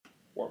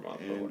warm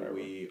up or And whatever.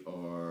 we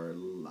are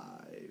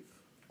live.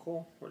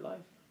 Cool, we're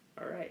live.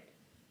 All right.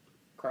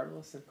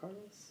 Carlos,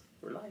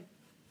 we're live.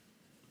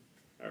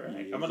 All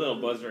right. Yes, I'm a little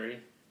sir. buzzed already.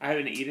 I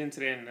haven't eaten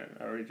today, and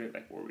I already drank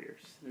like 4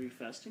 beers. Are you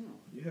fasting?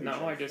 Or? You haven't No,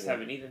 tried I just 4.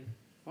 haven't eaten.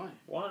 Why?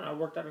 One, I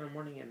worked out in the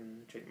morning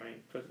and drank my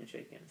protein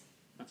shake, and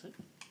That's it?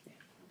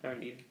 I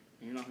haven't eaten.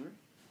 You're not hungry?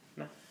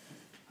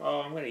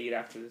 Oh, I'm gonna eat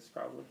after this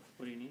probably.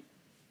 What do you need?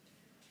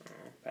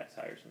 Pad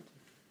thai or something.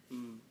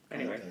 Mm,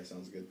 Anyway, That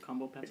sounds good.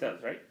 combo pad it thai?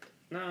 does, right?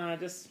 Nah,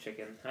 just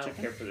chicken. I don't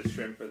Chicken? care for the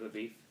shrimp or the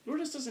beef.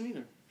 Lourdes doesn't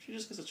either. She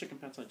just gets a chicken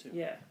pad thai too.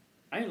 Yeah,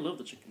 I love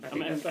the chicken. I I,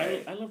 think mean, that's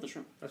right. I love the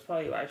shrimp. that's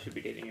probably why I should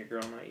be dating your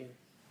girl, not you.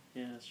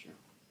 Yeah, that's true.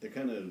 They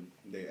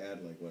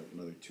add like what,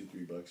 another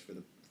 $2-3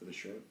 for the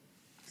shrimp.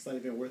 It's not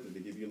even worth it.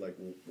 They give you like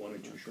 1 or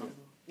 2 shrimp. Combo.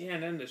 Yeah,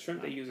 and then the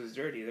shrimp they use is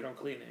dirty. They don't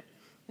clean it.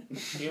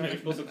 You know how you're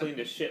supposed to clean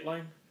the shit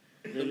line?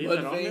 They leave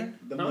it on vein. there?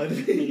 The No. mud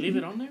They vein. leave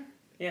it on there?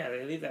 Yeah,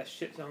 they leave that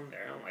shit on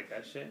there. I don't like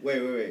that shit. Wait.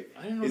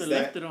 I didn't know Is they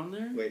that- left it on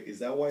there. Wait, is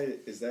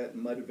that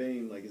mud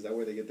vein? Like, is that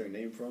where they get their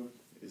name from?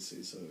 It's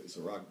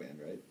a rock band,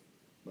 right?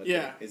 Mud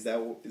Yeah. Vein. Is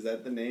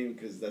that the name?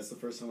 Because that's the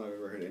first time I've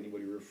ever heard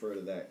anybody refer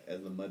to that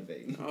as the mud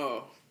vein.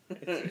 Oh.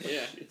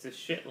 Yeah. It's a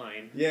shit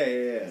line. Yeah.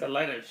 It's a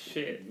line of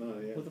shit. No,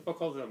 yeah. Who the fuck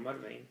calls it a mud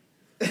vein?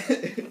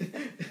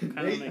 makes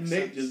Nate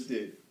sense. just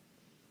did.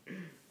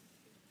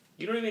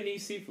 You don't even eat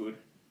seafood.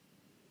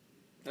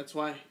 That's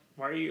why.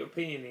 Why are you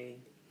opinionating?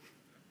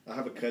 I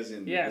have a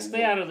cousin. Yeah, who stay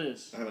will- out of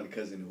this. I have a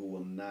cousin who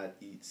will not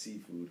eat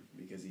seafood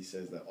because he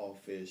says that all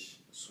fish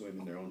swim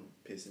in their own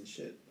piss and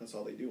shit. That's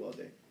all they do all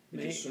day. They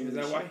Nate, just swim is in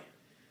that their why? shit.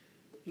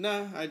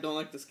 Nah, I don't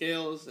like the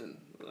scales and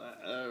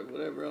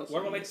whatever else. What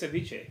about like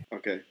ceviche?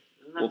 Okay,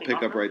 There's we'll nothing pick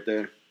off up there? right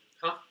there.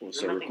 Huh? We'll There's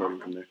start nothing recording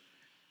off from there.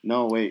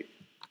 No, wait.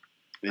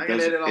 I can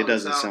edit all It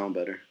this doesn't out. sound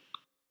better.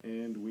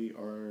 And we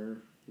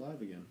are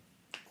live again.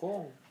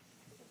 Cool.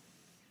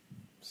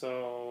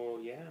 So,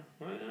 yeah.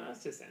 Well,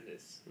 let's just end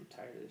this. I'm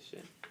tired of this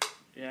shit.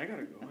 Yeah, I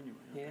gotta go anyway.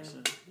 Like Yeah. I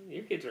said.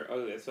 Your kids are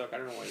ugly as fuck. I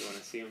don't know why you want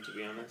to see them, to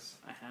be honest.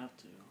 I have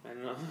to. I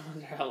don't know.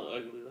 They're hella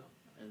ugly, though.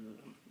 And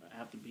I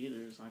have to be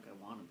there. It's like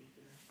I want to be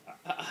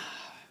there.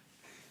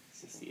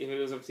 If it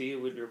was up to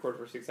you, we'd record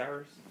for 6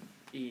 hours.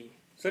 E.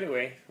 So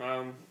anyway,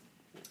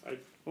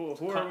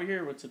 Who are we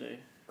here with today?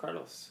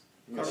 Carlos.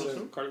 Yes, Carlos,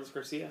 sir. Carlos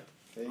Garcia.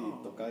 Hey, Oh.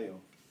 Tocayo.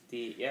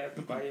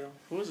 The bio.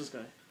 Who is this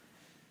guy?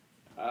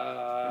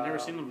 I've never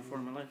seen him before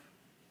in my life.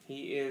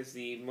 He is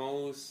the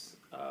most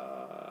what's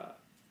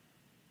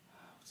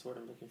the word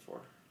I'm looking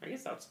for? I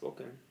guess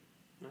outspoken.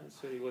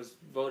 That's what he was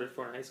voted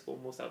for in high school,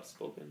 most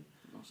outspoken.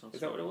 No, so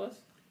Is that what it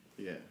was?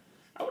 Yeah.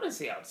 I wouldn't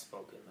say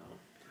outspoken though.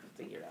 I don't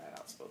think you're that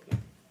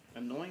outspoken.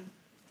 Annoying?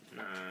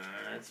 Nah,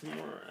 it's more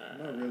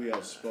Not really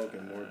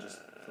outspoken, more just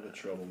for the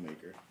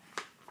troublemaker.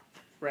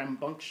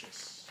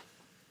 Rambunctious.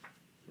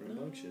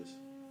 Rambunctious.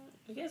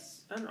 I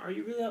guess I don't know. Are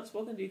you really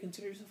outspoken? Do you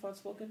consider yourself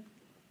outspoken?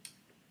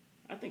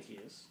 I think he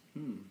is.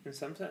 In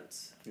some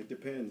sense. It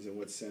depends in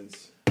what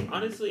sense.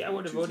 Honestly, I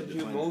would have Choose to voted you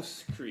define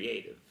most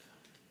creative.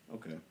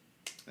 Okay.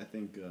 I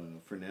think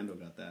Fernando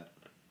got that.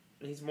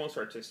 He's most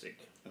artistic.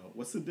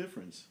 What's the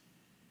difference?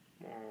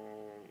 Well,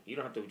 you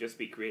don't have to just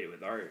be creative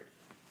with art.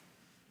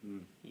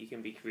 Mm. You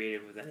can be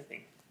creative with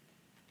anything.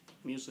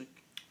 Music.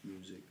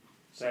 Music.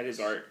 That is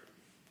art.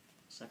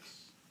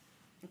 Sex.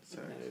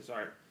 Sorry. That is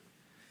art.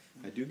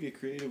 I do get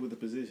creative with the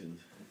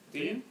positions. Do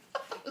you?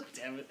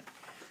 Damn it.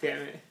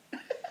 Damn it.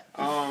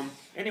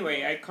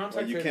 Anyway, I Well,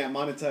 contacted. you can't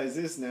monetize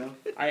this now.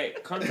 I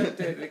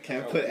contacted.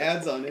 Can't put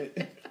ads on it.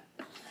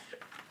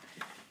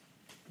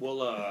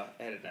 We'll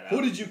edit that out.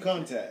 Who did you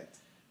contact?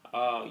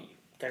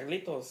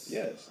 Carlitos.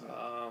 Yes.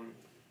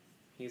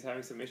 He's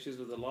having some issues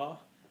with the law.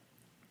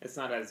 It's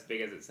not as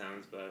big as it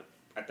sounds, but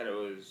I thought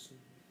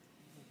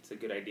it's a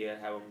good idea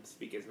to have him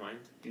speak his mind.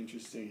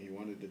 Interesting. He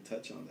wanted to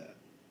touch on that.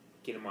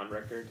 Get him on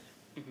record.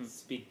 Mm-hmm.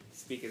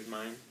 Speak his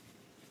mind.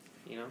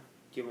 You know,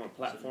 give him a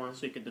platform.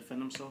 So he could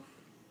defend himself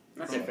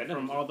Not from- defend from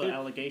him. all the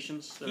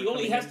allegations. that He are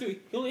only coming has in. to.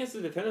 He only has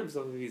to defend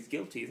himself if he's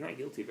guilty. He's not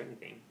guilty of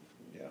anything.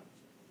 Yeah.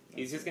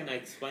 He's just gonna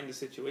explain the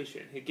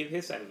situation. He'll give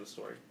his side of the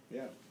story.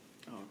 Yeah.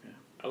 Oh, okay.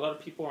 A lot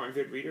of people aren't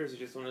good readers who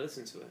just want to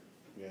listen to it.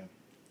 Yeah.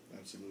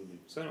 Absolutely.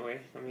 So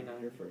anyway, I mean,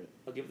 I'm here for it.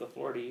 I'll give the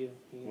floor to you.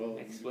 You Well,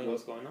 explain what-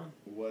 what's going on.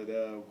 What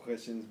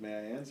questions may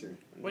I answer?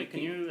 Wait,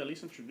 can you at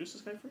least introduce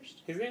this guy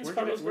first? His name's Where'd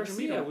Carlos you meet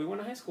Garcia. him? We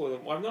went to high school with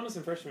him. Well, I've known him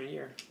since freshman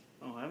year.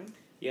 Oh, have you?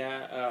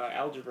 Yeah,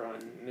 algebra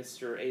in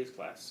Mr. A's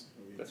class.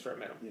 That's where I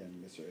met him.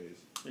 Yeah, Mr. A's.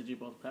 Did you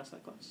both pass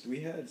that class? We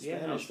had Yeah,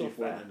 I was Spanish still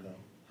before fat. then,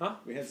 though. Huh?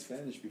 We had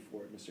Spanish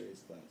before Mr. A's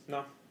class.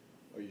 No.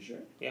 Are you sure?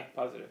 Yeah,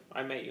 positive.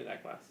 I met you in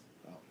that class.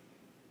 Oh.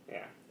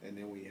 Yeah. And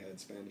then we had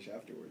Spanish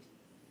afterwards.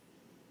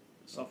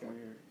 Sophomore Okay.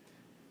 year.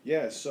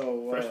 Yeah,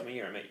 so... Freshman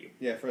year, I met you.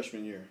 Yeah,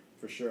 freshman year.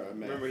 For sure, I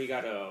met... Remember he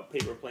got a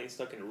paper plane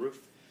stuck in a roof?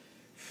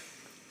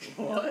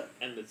 What?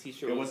 And the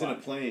teacher It was wasn't a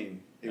like,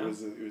 plane. It No?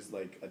 was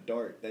like a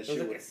dart. That it was shit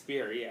like was... a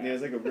spear, yeah. Yeah, it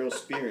was like a real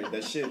spear.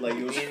 That shit, like,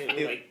 it was... And it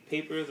was like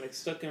paper, it was like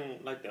stuck in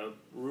like the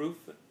roof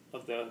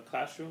of the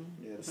classroom.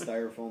 yeah, the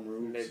styrofoam And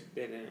roofs.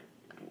 they didn't.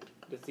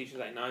 The teacher's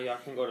like, "No, y'all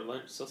can go to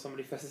lunch." So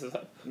somebody fesses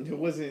up. It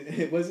wasn't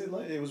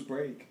like... It was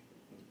break.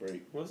 It was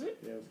break. Was it?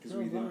 Yeah, because No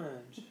we didn't.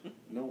 lunch.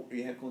 No,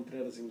 we had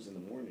Contreras. It was in the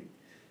morning,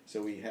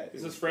 so we had.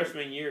 This was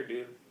freshman year,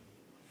 dude.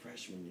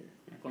 Freshman year.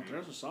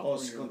 Contreras was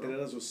sophomore year.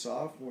 Contreras was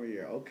sophomore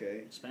year.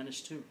 Okay.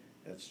 Spanish too.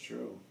 That's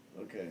true.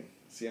 Okay.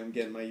 See, I'm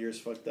getting my years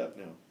fucked up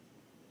now.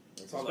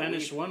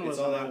 Spanish one was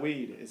it's all that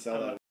weed. It's all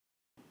that.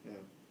 Yeah.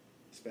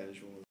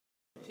 Spanish one was.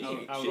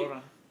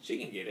 Aurora. She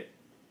can get it.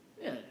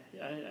 Yeah,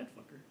 I'd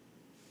fuck her.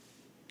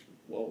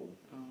 Whoa.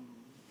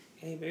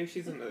 Hey, maybe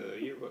she's in the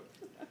yearbook.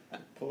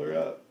 Pull her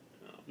up.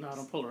 No, I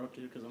don't pull her up,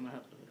 dude, because I'm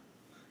gonna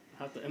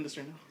have to end this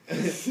right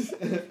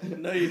now.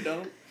 No, you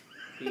don't.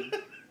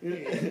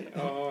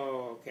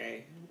 Oh,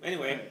 okay.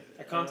 Anyway,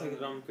 I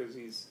contacted him because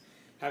he's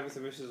having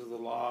some issues with the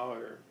law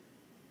or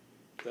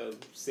the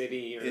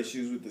city or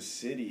issues with the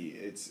city.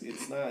 It's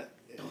not.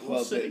 whole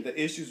Well, city.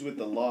 the issues with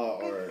the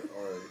law are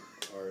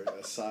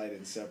aside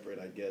and separate,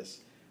 I guess,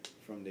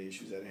 from the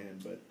issues at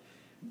hand. But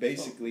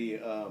basically,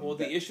 well,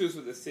 the issues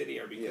with the city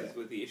are because Yeah.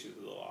 with the issues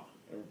with the law.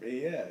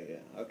 Yeah.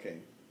 Okay.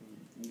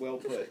 Well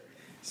put.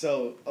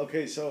 So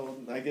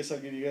I guess I'll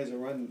give you guys a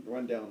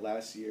rundown.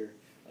 Last year,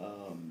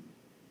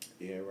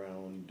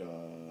 around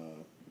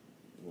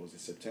what was it,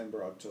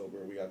 September,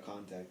 October, we got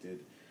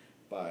contacted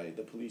by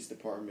the police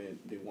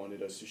department. They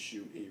wanted us to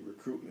shoot a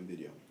recruitment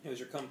video. It was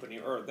your company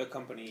or the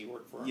company you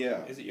work for.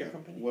 Yeah. Is it your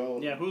company? Well,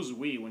 Yeah, who's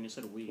we when you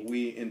said we?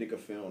 we Indica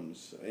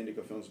Films.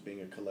 Indica Films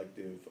being a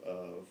collective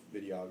of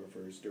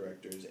videographers,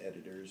 directors,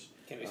 editors.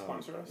 Can they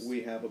sponsor us?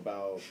 We have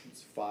about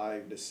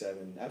 5 to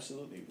 7.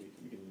 Absolutely,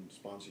 we can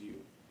sponsor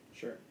you.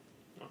 Sure.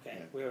 Okay.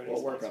 Yeah. We already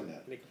We'll work on sponsored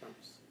that. Indica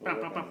Films. We'll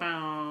work on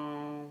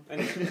that.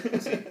 Anyway,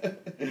 we'll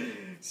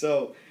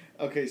see.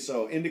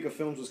 So Indica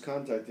Films was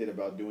contacted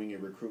about doing a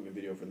recruitment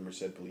video for the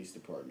Merced Police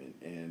Department,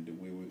 and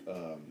we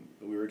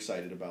were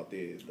excited about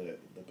the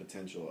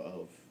potential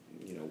of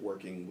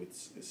working with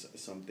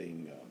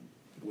something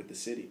with the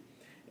city,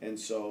 and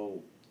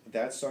so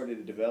that started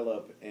to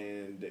develop,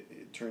 and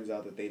it turns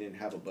out that they didn't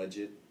have a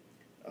budget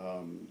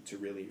to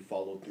really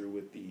follow through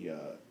with the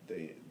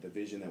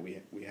vision that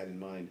we had in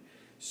mind,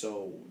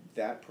 so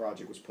that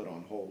project was put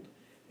on hold,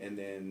 and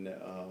then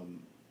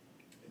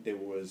there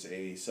was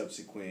a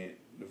subsequent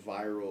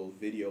viral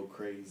video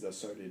craze that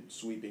started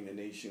sweeping the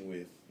nation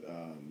with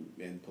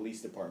and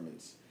police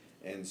departments,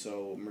 and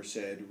so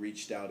Merced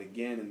reached out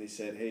again and they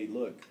said, hey,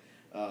 look,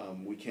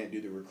 we can't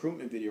do the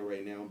recruitment video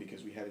right now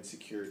because we haven't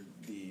secured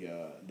the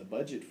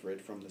budget for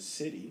it from the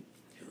city,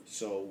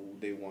 so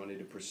they wanted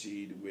to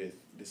proceed with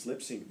this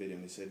lip sync video,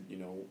 and they said,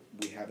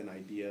 we have an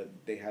idea.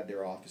 They had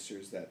their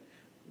officers that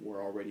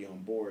were already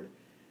on board,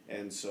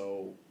 and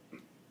so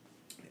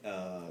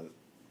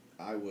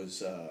I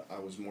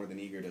was more than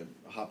eager to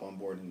hop on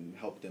board and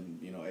help them,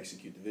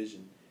 execute the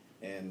vision.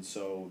 And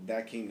so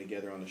that came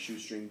together on a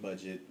shoestring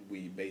budget.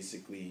 We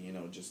basically,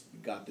 just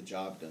got the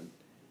job done.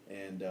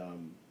 And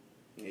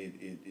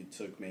it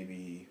took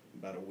maybe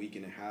about a week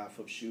and a half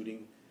of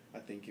shooting. I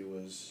think it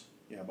was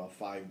about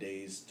 5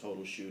 days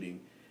total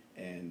shooting,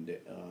 and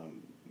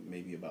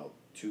maybe about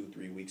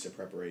 2-3 weeks of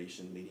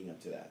preparation leading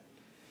up to that.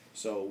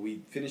 So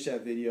we finished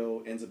that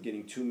video, ends up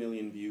getting 2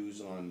 million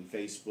views on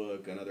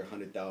Facebook, another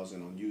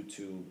 100,000 on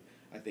YouTube.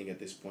 I think at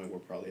this point we're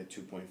probably at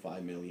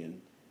 2.5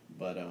 million.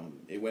 But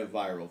it went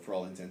viral for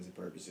all intents and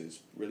purposes.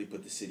 Really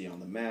put the city on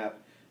the map.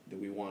 That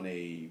we won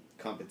a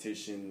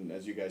competition,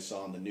 as you guys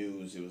saw on the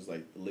news. It was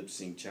like the lip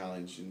sync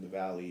challenge in the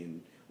valley,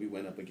 and we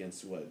went up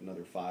against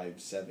another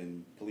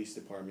 5-7 police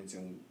departments,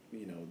 and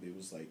it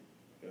was like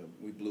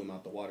we blew them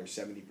out the water.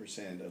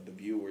 70% of the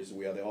viewers,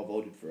 they all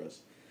voted for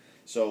us.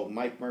 So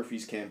Mike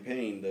Murphy's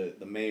campaign,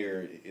 the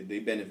mayor, they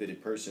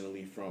benefited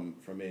personally from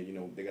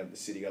it. The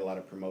city got a lot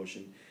of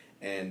promotion,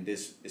 and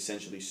this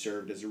essentially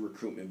served as a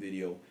recruitment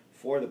video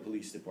for the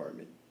police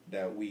department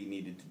that we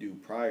needed to do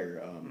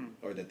prior,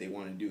 or that they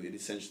wanted to do. It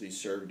essentially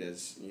served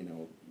as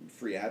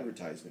free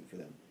advertisement for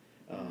them.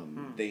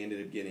 They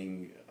ended up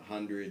getting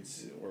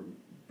hundreds or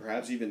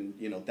perhaps even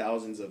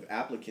thousands of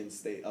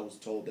applicants. I was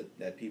told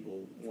that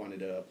people wanted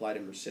to apply to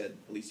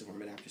Merced Police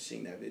Department after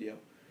seeing that video.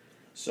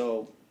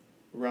 So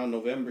around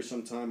November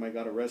sometime I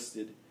got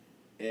arrested,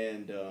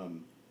 and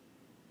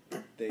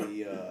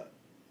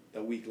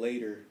a week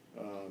later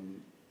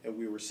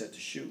we were set to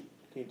shoot.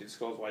 Can you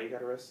disclose why you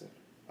got arrested?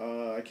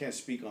 I can't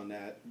speak on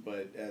that,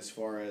 but as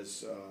far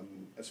as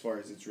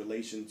its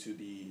relation to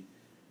the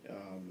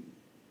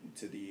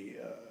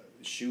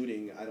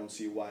shooting, I don't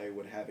see why it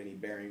would have any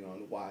bearing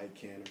on why I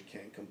can or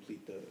can't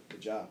complete the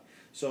job.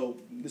 So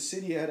the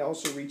city had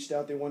also reached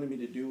out. They wanted me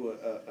to do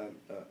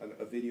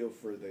a video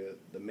for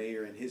the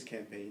mayor and his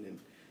campaign, and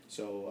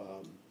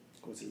so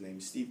what's his name?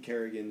 Steve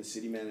Kerrigan, the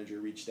city manager,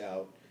 reached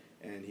out,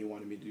 and he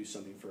wanted me to do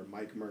something for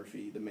Mike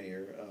Murphy, the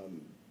mayor.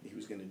 He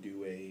was going to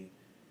do a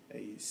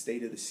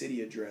State of the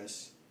City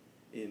address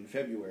in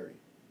February.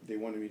 They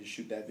wanted me to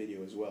shoot that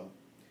video as well.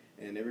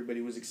 And everybody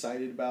was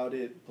excited about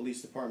it.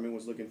 Police department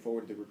was looking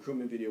forward to the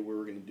recruitment video we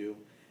were going to do.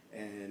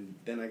 And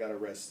then I got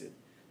arrested.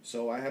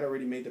 So I had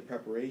already made the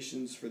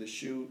preparations for the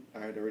shoot.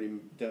 I had already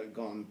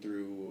gone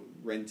through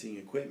renting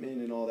equipment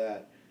and all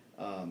that.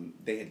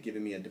 They had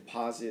given me a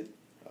deposit.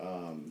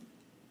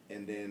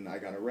 and then I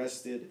got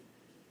arrested.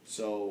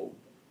 So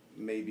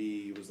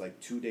maybe it was like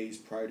 2 days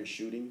prior to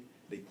shooting,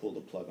 they pulled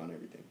the plug on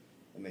everything.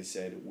 And they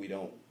said,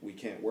 we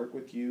can't work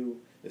with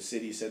you. The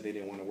city said they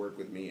didn't want to work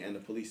with me, and the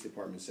police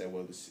department said,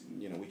 well,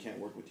 we can't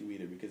work with you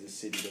either because the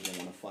city doesn't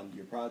want to fund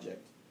your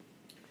project.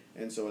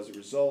 And so as a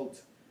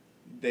result,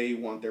 they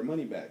want their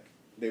money back.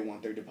 They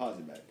want their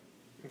deposit back.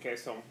 Okay,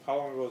 so how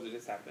long ago did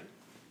this happen?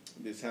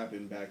 This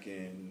happened back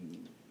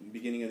in the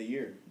beginning of the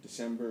year,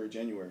 December,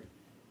 January.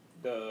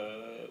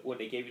 When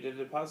they gave you the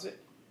deposit?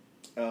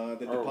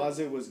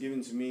 Deposit was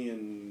given to me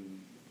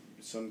in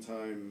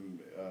sometime,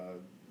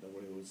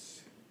 what it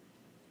was,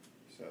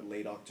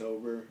 late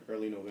October,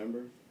 early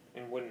November.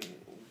 And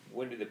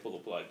when did they pull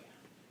the plug?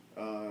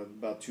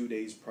 About 2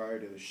 days prior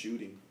to the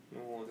shooting.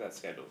 And what was that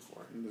scheduled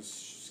for? And the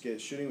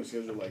shooting was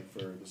scheduled like for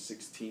the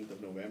 16th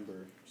of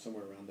November,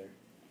 somewhere around there.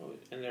 Oh,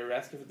 and they're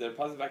asking for the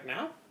deposit back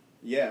now?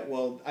 Yeah,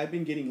 well, I've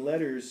been getting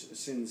letters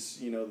since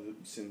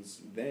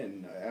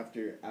then.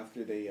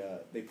 After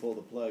they pulled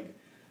the plug,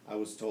 I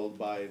was told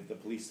by the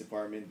police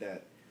department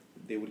that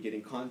they would get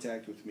in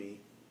contact with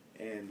me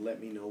and let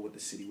me know what the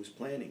city was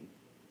planning.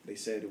 They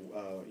said,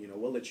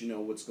 we'll let you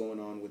know what's going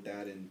on with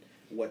that and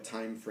what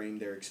time frame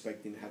they're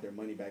expecting to have their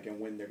money back and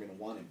when they're going to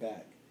want it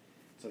back.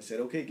 So I said,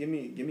 okay, give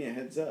me a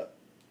heads up.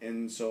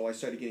 And so I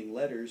started getting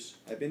letters.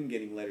 I've been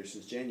getting letters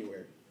since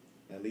January.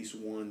 At least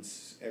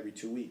once every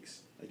 2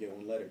 weeks, I get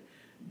one letter.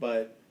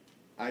 But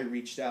I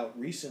reached out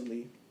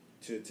recently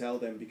to tell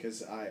them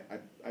because I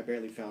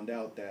barely found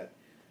out that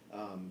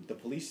the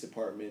police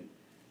department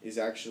is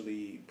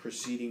actually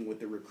proceeding with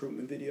the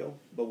recruitment video,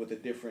 but with a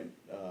different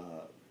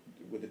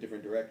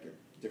director,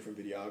 different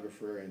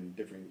videographer, and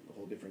a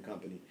whole different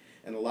company.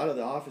 And a lot of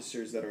the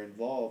officers that are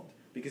involved,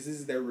 because this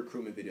is their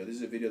recruitment video, this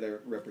is a video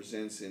that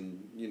represents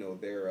in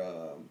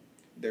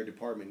their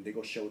department. They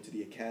go show it to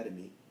the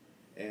academy,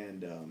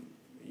 and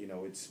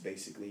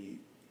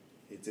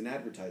it's an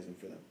advertisement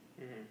for them.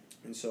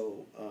 Mm-hmm. And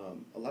so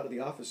a lot of the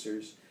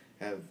officers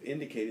have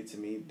indicated to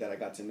me that I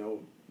got to know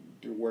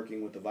through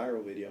working with the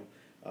viral video.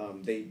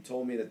 They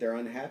told me that they're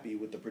unhappy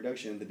with the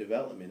production and the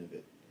development of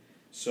it.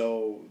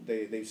 So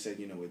they've said,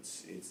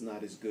 it's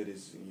not as good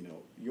as,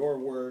 your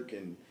work,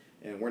 and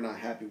we're not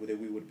happy with it.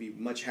 We would be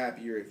much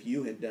happier if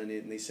you had done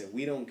it. And they said,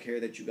 we don't care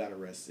that you got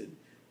arrested.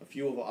 A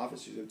few of the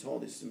officers have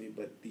told this to me,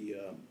 but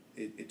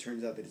it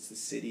turns out that it's the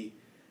city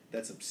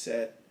that's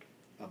upset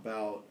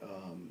about,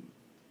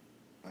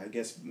 I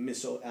guess,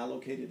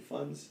 misallocated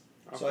funds.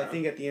 Okay. So I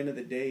think at the end of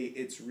the day,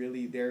 it's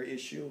really their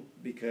issue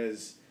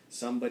because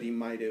somebody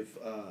might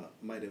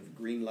have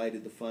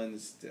green-lighted the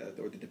funds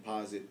or the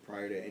deposit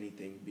prior to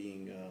anything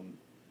being,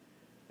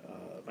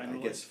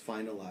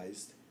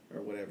 finalized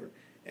or whatever.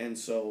 And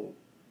so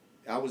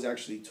I was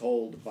actually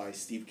told by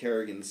Steve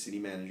Kerrigan, the city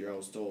manager, I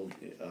was told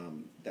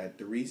that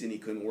the reason he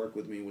couldn't work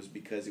with me was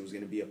because it was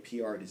going to be a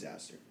PR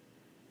disaster.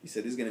 He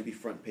said, this is going to be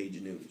front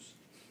page news.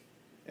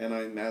 And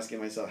I'm asking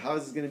myself, how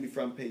is this going to be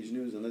front page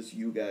news unless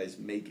you guys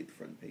make it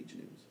front page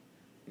news?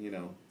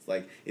 It's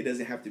like, it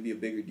doesn't have to be a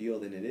bigger deal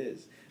than it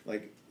is.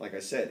 Like I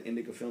said,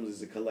 Indica Films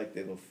is a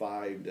collective of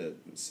 5 to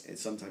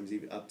sometimes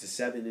even up to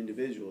 7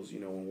 individuals,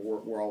 when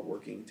we're all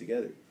working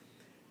together.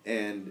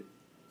 And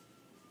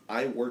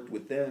I worked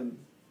with them.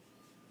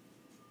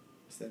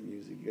 What's that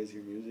music? You guys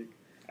hear music?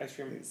 Ice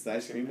cream. It's the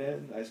Ice Cream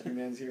Man. Ice Cream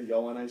Man's here.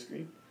 Y'all want ice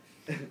cream?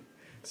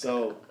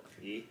 So,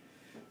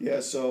 yeah,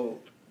 so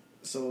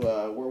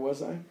where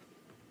was I?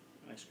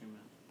 Ice cream man.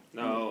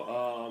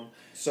 No,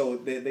 so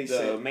they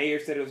said... The mayor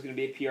said it was going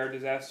to be a PR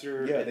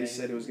disaster. Yeah, they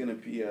said it was going to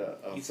be a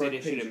he said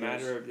it shouldn't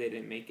matter if they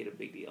didn't make it a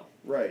big deal.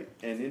 Right,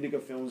 and Indica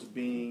Films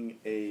being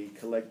a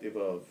collective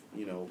of,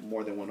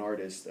 more than one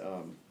artist,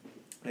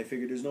 I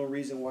figured there's no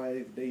reason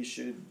why they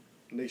should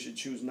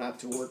choose not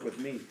to work with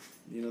me.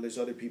 There's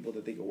other people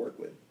that they could work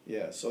with.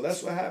 Yeah, so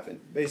that's what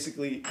happened.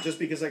 Basically, just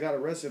because I got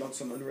arrested on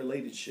some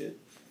unrelated shit,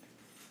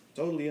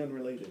 totally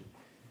unrelated,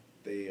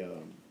 they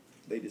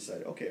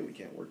decided, okay, we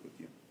can't work with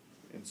you.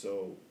 And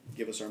so,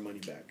 give us our money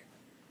back.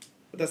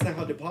 But that's not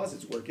how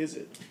deposits work, is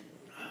it?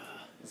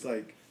 It's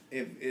like,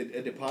 if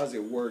a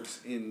deposit works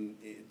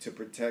to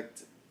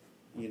protect,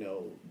 the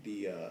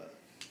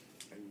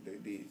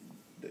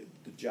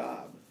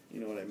job.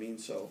 You know what I mean?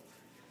 So,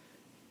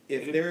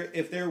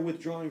 if they're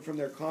withdrawing from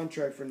their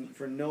contract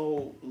for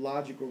no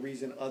logical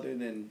reason other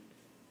than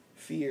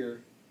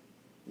fear,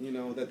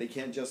 that they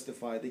can't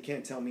justify, they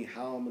can't tell me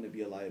how I'm going to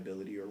be a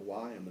liability or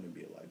why I'm going to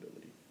be a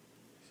liability.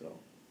 So,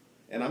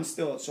 and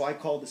so I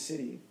called the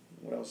city.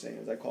 What I was saying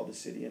is I called the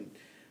city and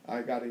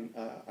I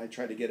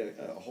tried to get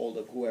a hold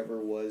of whoever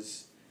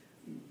was,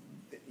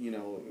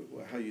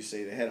 how you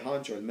say, the head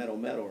honcho, the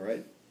metal,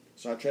 right?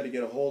 So I tried to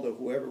get a hold of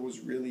whoever was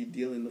really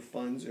dealing the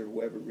funds or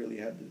whoever really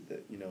had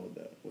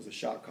was a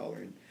shot caller.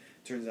 And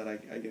turns out I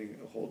get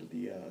a hold of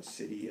the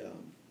city,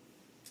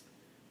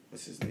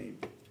 what's his name?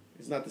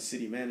 It's not the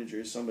city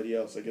manager, it's somebody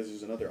else. I guess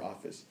there's another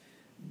office.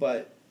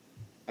 But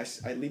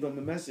I leave him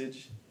a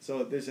message.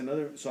 So there's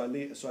another. So I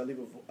leave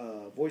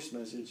a voice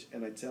message,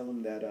 and I tell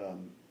him that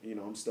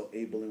I'm still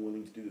able and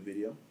willing to do the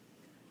video,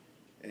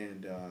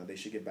 and they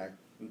should get back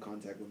in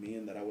contact with me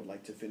and that I would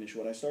like to finish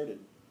what I started.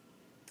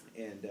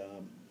 And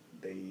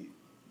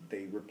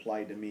they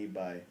replied to me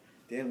by,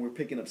 "Dan, we're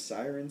picking up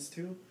sirens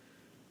too."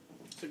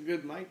 It's a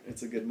good mic.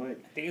 It's a good mic.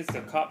 I think it's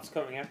the cops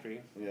coming after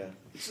you. Yeah.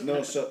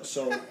 No. So this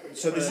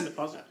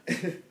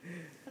is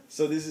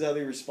so this is how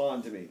they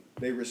respond to me.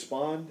 They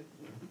respond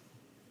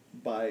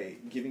by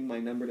giving my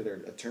number to their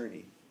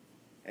attorney,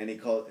 and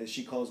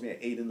she calls me at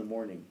 8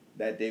 a.m.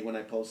 That day when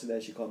I posted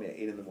that, she called me at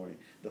 8 a.m.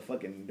 The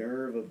fucking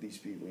nerve of these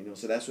people, you know.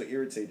 So that's what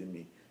irritated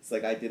me. It's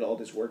like I did all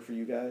this work for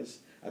you guys.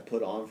 I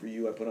put on for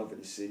you. I put on for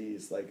the city.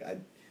 It's like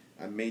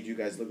I made you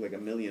guys look like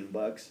 $1 million.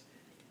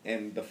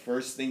 And the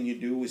first thing you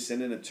do is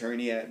send an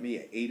attorney at me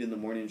at 8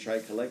 a.m. and try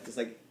to collect. It's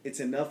like, it's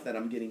enough that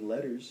I'm getting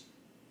letters.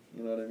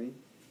 You know what I mean?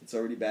 It's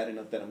already bad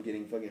enough that I'm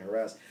getting fucking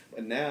harassed.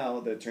 But now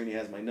the attorney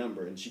has my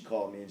number, and she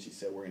called me and she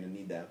said, we're going to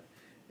need that.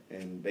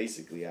 And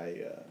basically,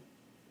 I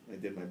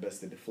did my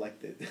best to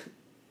deflect it.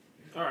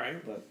 All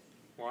right. But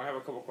well, I have a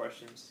couple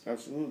questions.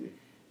 absolutely.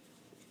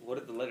 What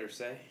did the letter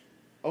say?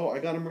 Oh, I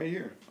got them right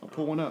here. I'll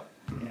pull one up.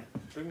 Yeah.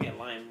 Bring me a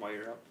lime while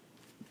you're up.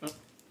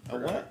 A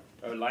what?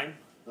 A lime?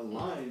 A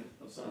line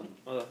of something.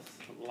 Oh,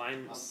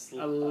 lime.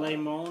 A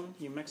limon,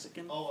 you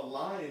Mexican? Oh, a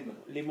line.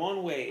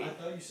 Limon way. I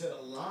thought you said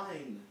a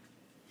line.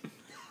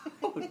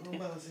 I'm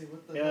about to say,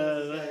 what the Yeah, hell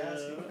is this guy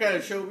asking? What kind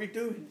of show we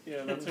doing?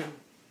 Yeah, that's it.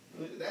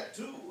 That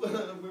too.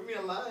 Bring me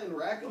a line,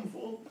 rack them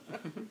full.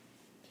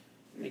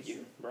 Thank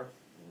you, bro.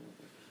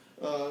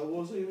 What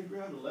was I gonna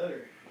grab? A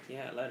letter.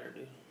 Yeah, a letter,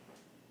 dude.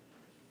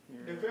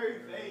 They're very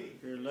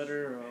vague. Your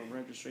letter of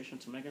registration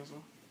to Megan's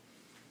law?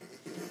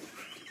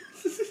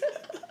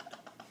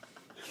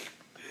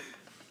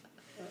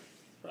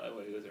 Probably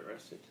why he was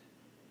arrested.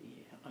 Yeah,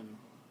 I know.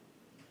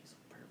 He's a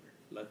pervert.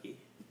 Lucky.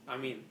 I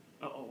mean,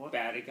 Oh, what?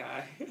 bad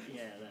guy.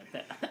 Yeah,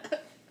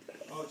 that.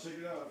 Oh, check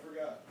it out. I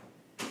forgot.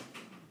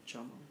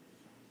 Chum.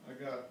 I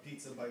got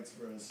pizza bites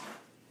for us.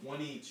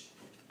 One each.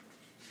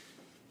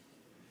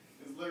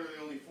 There's literally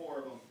only 4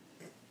 of them.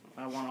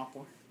 I want all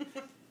 4.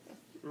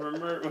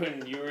 Remember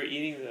when you were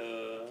eating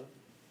the...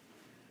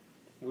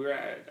 We were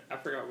at... I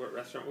forgot what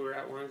restaurant we were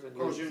at once. And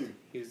Carl's Jr.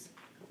 He was...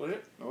 Was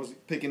it? I was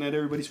picking at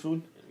everybody's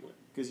food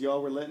because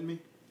y'all were letting me.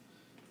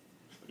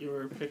 You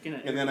were picking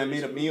it. And then I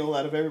made a meal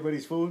out of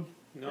everybody's food.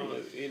 No,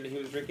 and he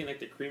was drinking like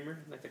the creamer,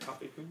 like the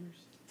coffee creamers.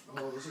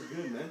 Oh, those are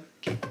good, man.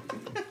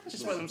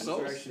 Just by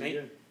themselves. Those are actually Nate?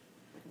 good.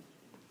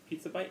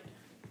 Pizza bite?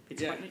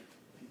 Pizza Yeah. bite?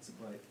 Pizza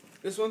bite.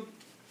 This one?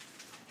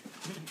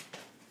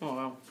 Oh,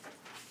 wow.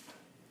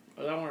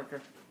 Oh, that won't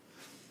occur.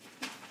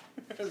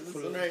 This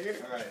one right here.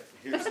 All right,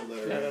 here's the Yeah,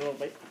 letter. that little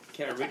bite.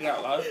 Can I read it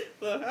out loud?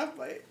 The half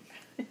bite.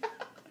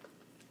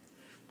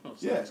 Oh,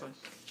 Yeah. slice.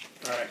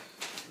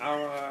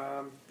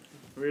 Alright.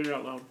 Read it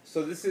out loud.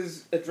 So this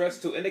is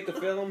addressed to Indica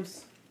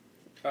Films,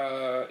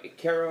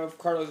 care of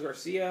Carlos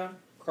Garcia,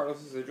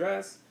 Carlos's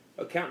address,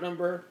 account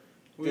number,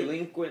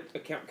 delinquent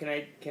account. Can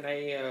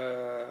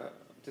I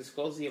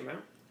disclose the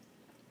amount?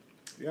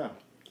 Yeah.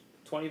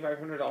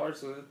 $2,500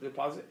 is the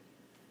deposit.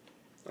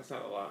 That's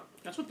not a lot.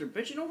 That's what they're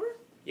bitching over?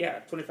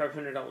 Yeah,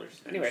 $2,500.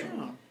 Anyway,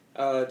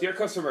 Oh. dear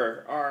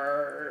customer,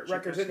 our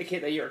records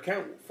indicate that your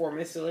account for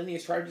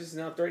miscellaneous charges is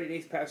now 30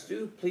 days past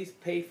due. Please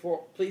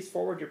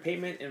forward your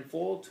payment in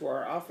full to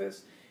our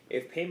office.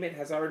 If payment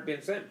has already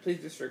been sent,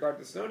 please disregard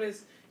this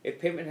notice. If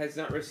payment has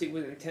not received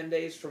within 10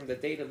 days from the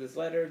date of this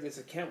letter, this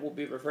account will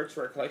be referred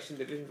to our collection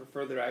division for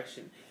further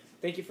action.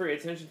 Thank you for your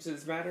attention to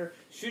this matter.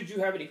 Should you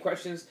have any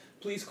questions,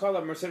 please call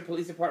the Merced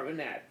Police Department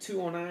at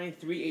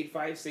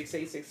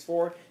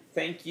 209-385-6864.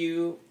 Thank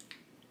you,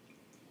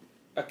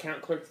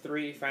 Account Clerk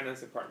 3,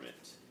 Finance Department.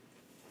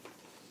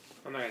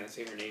 I'm not going to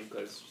say her name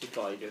because she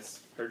probably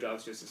her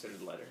job's just to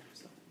send a letter.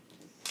 So.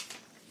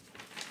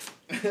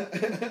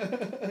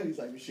 He's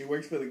like, she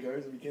works for the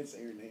guards and we can't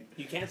say her name.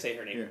 You can say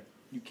her name. Here.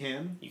 You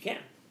can? You can.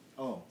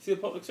 Oh. She's a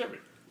public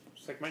servant.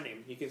 Just like my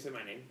name. You can say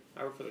my name.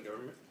 I work for the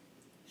government.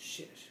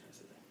 Shit, I shouldn't have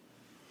said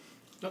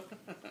that.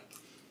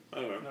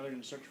 Anyway. Now they're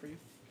going to search for you?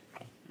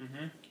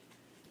 Mm-hmm.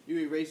 You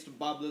erased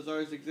Bob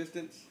Lazar's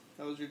existence?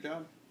 That was your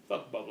job?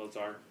 Fuck Bob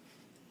Lazar.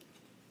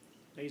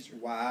 Laser.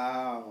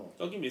 Wow.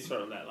 Don't get me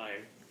started on that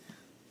liar.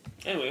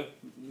 Anyway,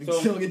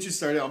 Don't get you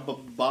started on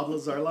Bob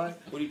Lazar lie?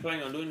 what are you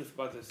planning on doing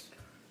about this?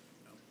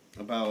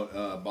 About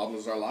Bob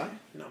Lazar lie?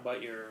 Not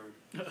about your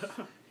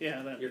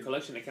Yeah, that. your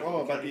collection account.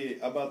 Oh, about the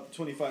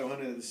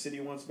 2,500 that the city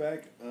wants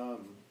back.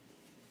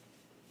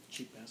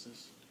 Cheap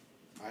asses.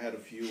 I had a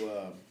few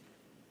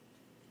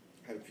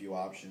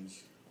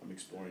options I'm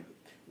exploring.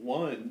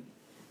 One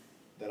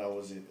that I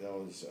was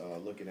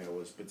looking at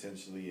was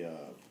potentially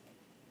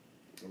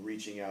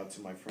reaching out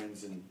to my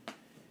friends in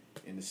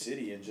the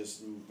city and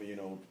just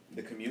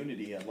the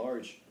community at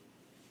large,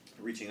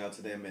 reaching out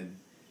to them and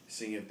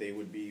seeing if they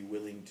would be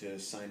willing to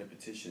sign a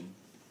petition.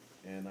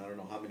 And I don't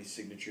know how many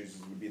signatures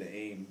would be the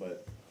aim,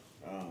 but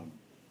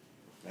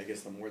I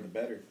guess the more the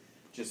better.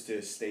 Just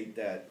to state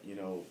that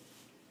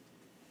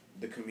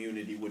the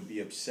community would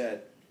be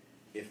upset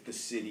if the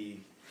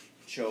city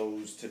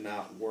chose to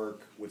not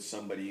work with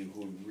somebody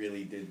who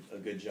really did a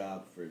good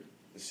job for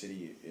the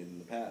city in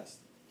the past.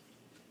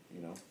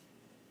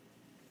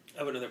 I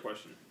have another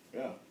question.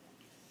 Yeah.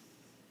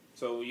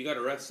 So you got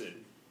arrested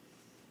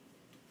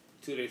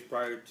 2 days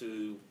prior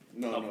to...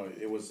 No,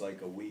 it was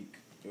like a week.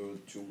 It was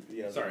 2...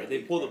 Yeah. Sorry, like they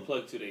pulled the prior.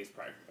 plug 2 days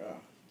prior. Yeah.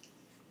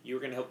 You were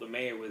going to help the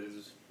mayor with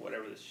his...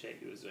 whatever the shit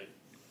he was doing.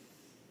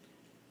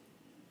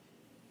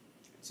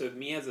 So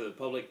me as a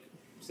public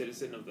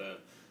citizen of the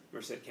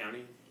Merced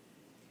County,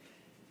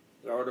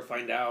 if I were to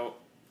find out,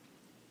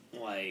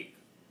 like...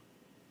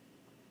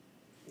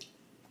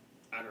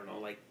 I don't know,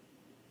 like...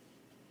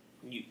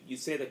 You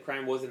say the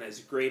crime wasn't as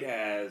great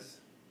as...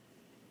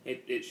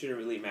 It shouldn't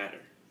really matter.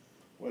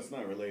 Well, it's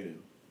not related.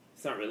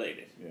 It's not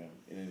related. Yeah,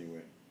 in any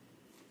way.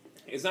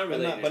 It's not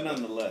related. But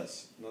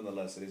nonetheless,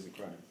 it is a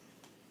crime.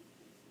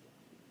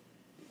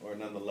 Or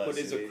nonetheless, But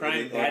is a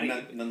crime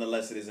bad?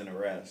 Nonetheless, it is an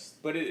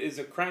arrest. But is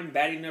a crime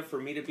bad enough for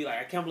me to be like,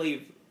 I can't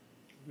believe...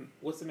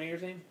 What's the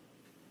mayor's name?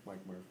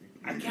 Mike Murphy.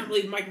 I can't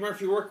believe Mike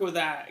Murphy worked with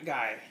that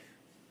guy.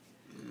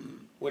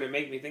 Would it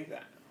make me think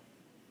that?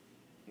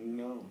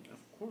 No.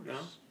 Of course. No?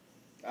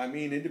 I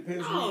mean, it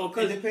depends. No,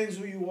 it depends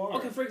who you are.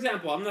 Okay, for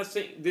example, I'm not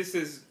saying... This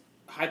is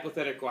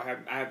hypothetical.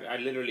 I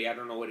literally, I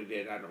don't know what he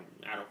did. I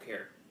don't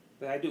care.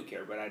 But I do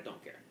care, but I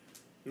don't care.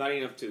 Not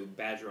enough to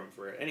badger him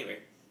for it. Anyway,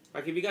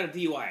 like if you got a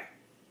DUI,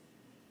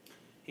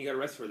 he got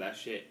arrested for that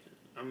shit.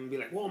 I'm gonna be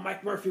like, well,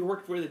 Mike Murphy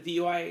worked for the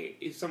DUI.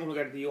 If someone who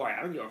got a DUI,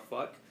 I don't give a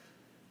fuck.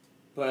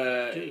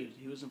 But Dude,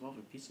 he was involved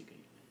with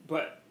Pizzagate.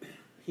 But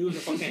he was a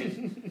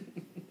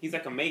fucking... he's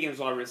like a Megan's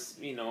Law,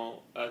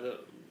 the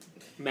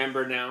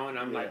member now, and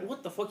I'm like,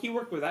 what the fuck? He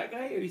worked with that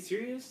guy? Are you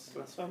serious?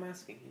 That's what I'm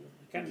asking.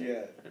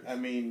 Yeah, I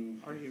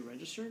mean... Are you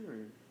registered,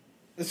 or...?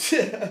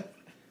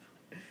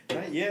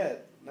 Not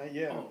yet.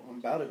 Oh. I'm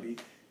about to be.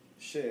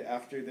 Shit,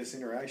 after this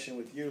interaction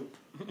with you,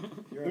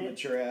 you're a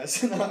mature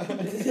ass.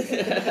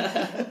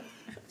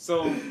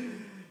 So...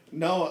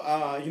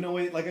 No, you know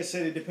what? Like I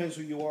said, it depends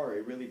who you are.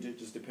 It really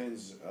just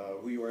depends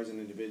who you are as an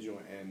individual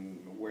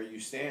and where you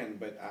stand.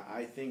 But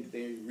I think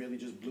they really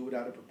just blew it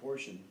out of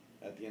proportion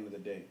at the end of the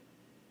day.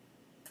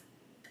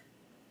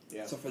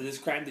 Yeah. So for this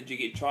crime, did you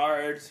get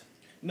charged?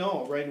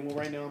 No, right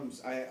now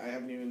I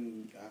haven't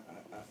even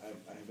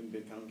I haven't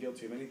been found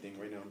guilty of anything.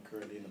 Right now I'm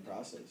currently in the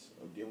process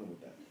of dealing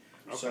with that.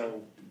 Okay.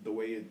 So the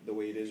way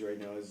it is right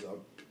now is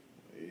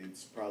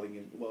it's probably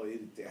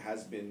it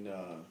has been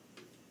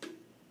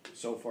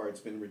so far it's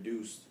been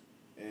reduced,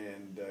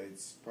 and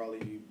it's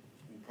probably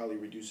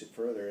reduce it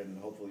further, and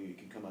hopefully it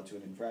can come out to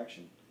an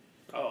infraction.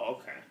 Oh,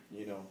 okay.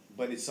 You know,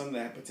 but it's something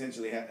that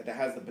potentially that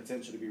has the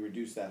potential to be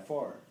reduced that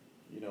far.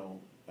 You know.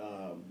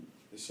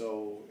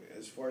 So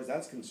as far as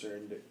that's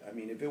concerned, I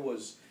mean, if it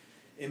was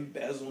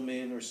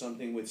embezzlement or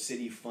something with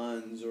city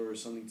funds or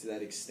something to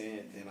that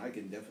extent, then I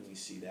can definitely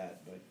see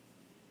that. But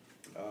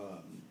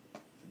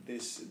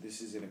this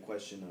isn't a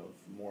question of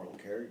moral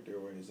character,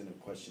 or it isn't a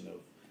question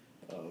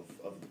of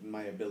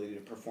my ability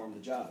to perform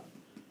the job.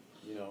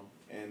 You know,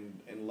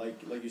 and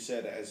like you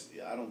said,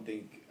 I don't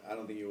think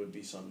it would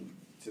be some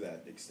to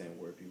that extent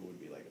where people would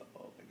be like,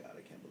 oh my God,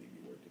 I can't believe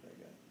you worked with that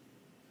guy.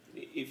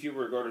 If you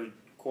were to go to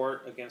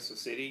court against the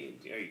city,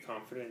 are you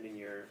confident in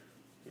your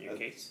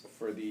case?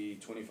 For the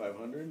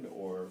 2,500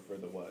 or for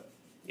the what?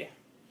 Yeah.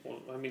 Well,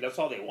 I mean, that's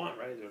all they want,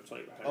 right? They're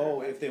 2,500. Oh,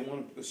 if they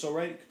want. So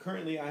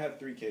currently I have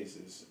 3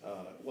 cases.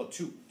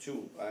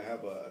 Two. I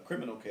have a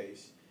criminal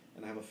case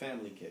and I have a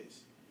family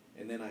case,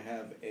 and then I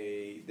have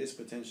this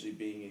potentially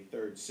being a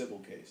 3rd civil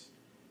case.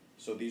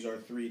 So these are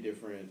 3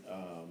 different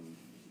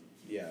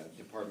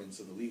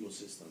departments of the legal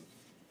system.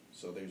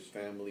 So there's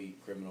family,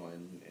 criminal,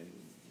 and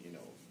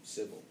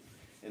civil.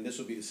 And this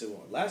will be the civil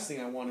one. Last thing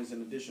I want is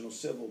an additional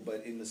civil,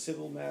 but in the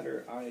civil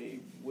matter, I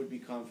would be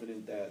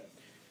confident that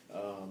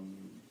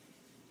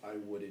I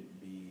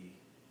wouldn't be...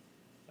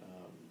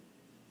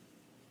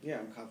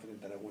 I'm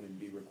confident that I wouldn't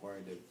be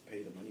required to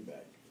pay the money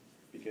back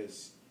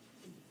because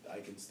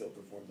I can still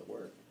perform the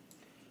work.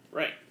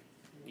 Right.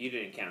 You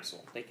didn't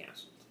cancel. They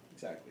canceled.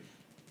 Exactly.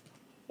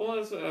 Well,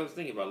 that's what I was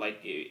thinking about.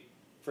 Like,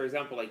 for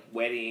example, like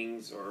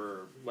weddings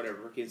or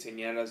whatever,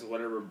 quinceañeras or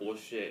whatever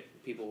bullshit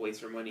people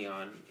waste their money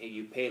on. If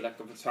you pay like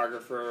a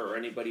photographer or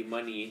anybody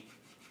money,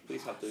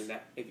 please stop doing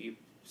that. If you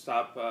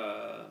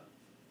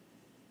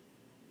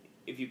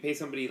pay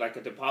somebody like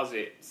a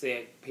deposit, say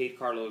I paid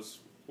Carlos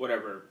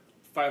whatever,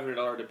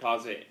 $500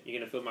 deposit, you're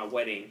gonna film my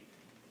wedding,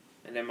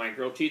 and then my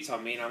girl cheats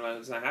on me, and I'm like,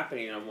 it's not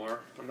happening no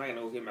more. I'm not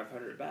gonna go get my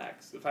 $500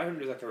 back. So the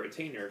 $500 is like a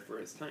retainer for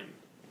his time.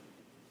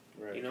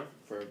 Right. You know?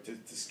 To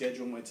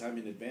schedule my time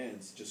in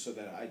advance, just so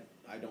that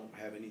I don't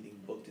have anything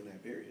booked in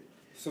that period.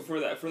 So for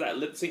that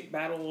lip sync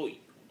battle,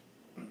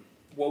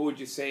 what would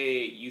you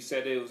say? You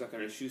said it was like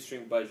on a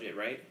shoestring budget,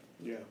 right?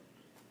 Yeah.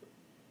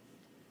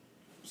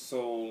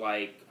 So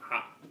like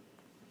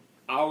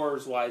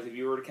hours wise, if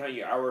you were to count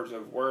your hours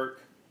of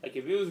work, like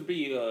if it was to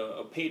be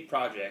a paid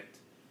project,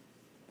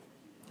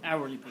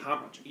 Hourly paid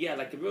project. Yeah,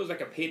 like if it was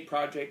like a paid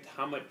project,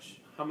 how much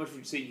would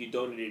you say you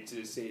donated to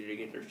the city to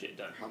get their shit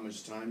done? How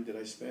much time did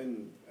I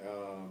spend?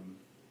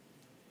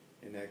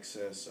 In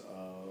excess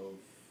of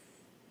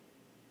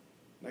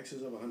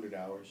 100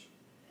 hours.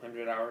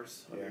 100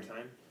 hours of your Yeah.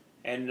 time?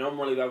 And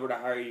normally if I were to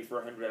hire you for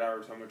 100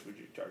 hours, how much would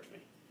you charge me?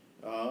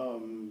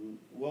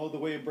 Well, the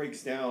way it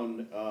breaks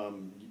down,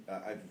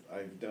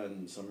 I've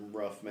done some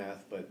rough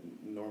math, but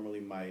normally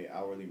my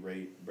hourly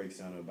rate breaks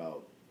down to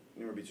about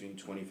anywhere between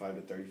 25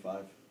 to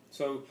 35.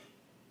 So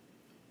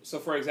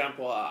for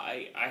example,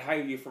 I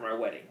hire you for my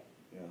wedding.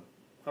 Yeah.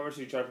 How much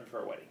do you charge me for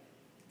a wedding?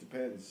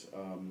 Depends.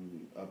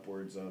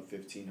 Upwards of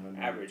 1,500.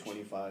 Average.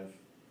 25.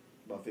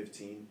 About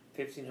 15.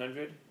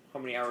 1,500. How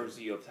many hours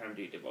do you have time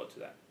to devote to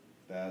that?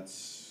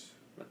 That's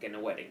Like in a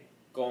wedding,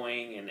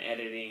 going and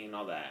editing and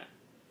all that.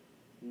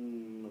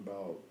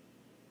 About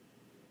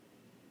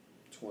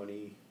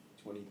 20,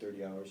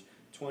 30 hours.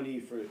 20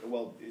 for,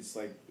 well, it's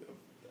like,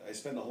 I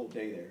spend the whole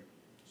day there.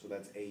 So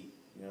that's 8.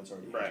 You know, it's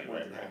already Right.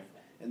 half.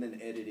 And then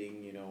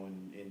editing, you know,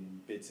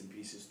 in bits and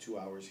pieces, 2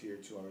 hours here,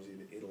 2 hours here,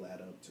 it'll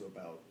add up to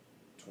about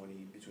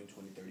between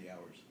 20, 30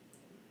 hours.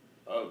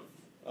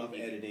 Of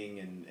editing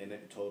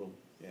and total,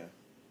 yeah.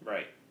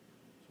 Right.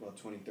 It's about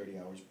 20, 30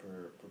 hours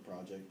per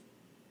project.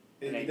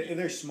 And If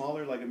they're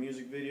smaller, like a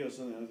music video,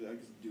 something I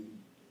could do,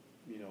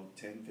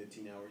 10,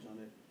 15 hours on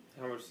it.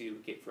 How much do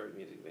you get for a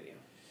music video?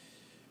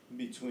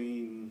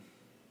 Between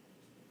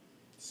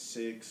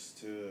 6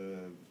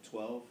 to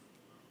 12.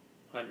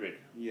 100.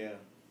 Yeah,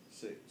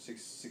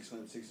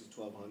 600 to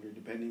 1,200,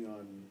 depending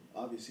on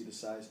obviously the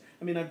size.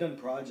 I mean, I've done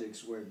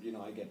projects where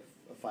I get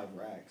 5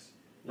 racks,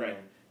 right,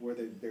 where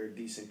they're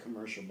decent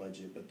commercial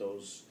budget, but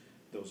those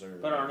are.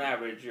 But on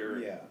average, you're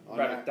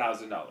about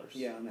 $1,000.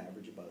 Yeah, on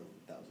average about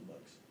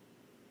 $1,000.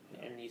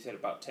 And you said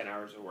about 10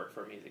 hours of work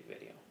for a music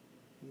video.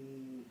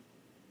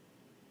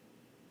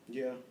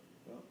 Yeah.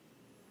 Well.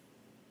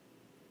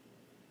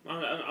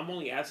 I'm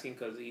only asking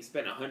because he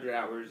spent 100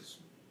 hours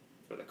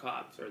for the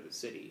cops or the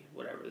city,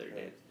 whatever they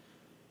did.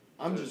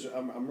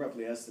 I'm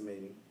roughly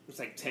estimating. It's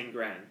like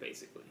 $10,000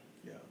 basically.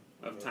 Yeah.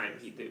 Of time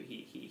he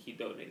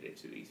donated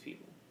to these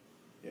people.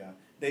 Yeah,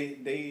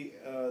 the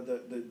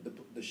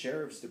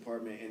sheriff's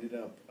department ended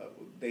up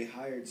they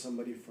hired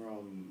somebody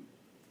from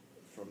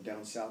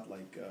down south,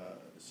 like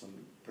some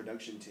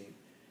production team,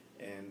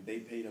 and they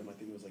paid him, I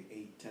think it was like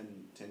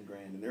 10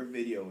 grand, and their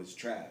video is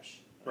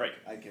trash. Right.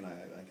 I can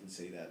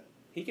say that.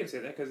 He can say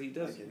that because he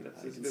does. I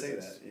can say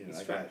that.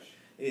 It's trash.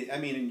 I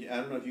mean, I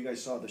don't know if you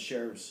guys saw the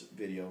sheriff's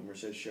video,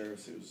 Merced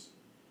Sheriff's. It was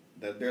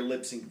their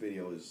lip sync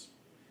video is,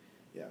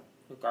 yeah.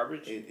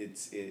 Garbage.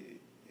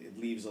 It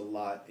leaves a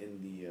lot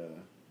in the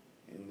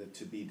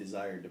to be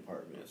desired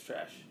department. It's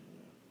trash.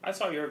 Yeah. I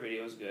saw your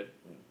video. It was good.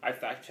 Yeah. I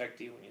fact checked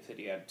you when you said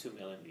you had 2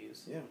 million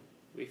views. Yeah.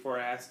 Before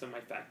I asked him,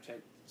 I fact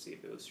checked to see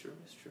if it was true.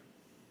 It's true.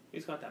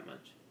 He's got that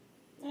much.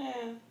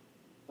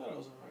 Thought it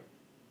was alright.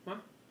 Huh?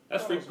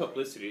 That's free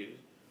publicity. Right.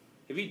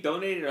 If he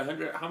donated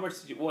 100, how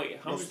much did you wait?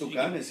 How much did you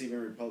get?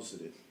 Even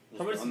reposted it.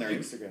 How much on their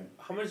Instagram?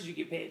 How much did you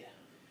get paid?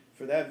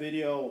 For that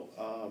video,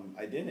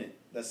 I didn't.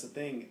 That's the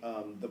thing.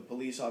 The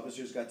police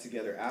officers got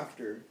together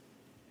after,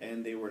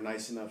 and they were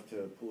nice enough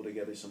to pull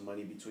together some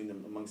money between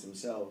them amongst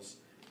themselves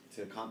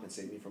to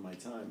compensate me for my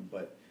time.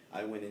 But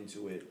I went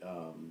into it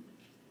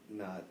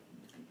not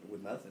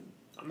with nothing.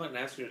 I'm not gonna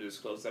ask you to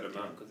disclose that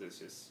amount because it's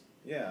just.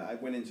 Yeah, I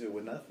went into it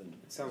with nothing.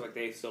 It sounds like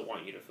they still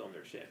want you to film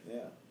their shit.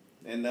 Yeah,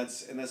 and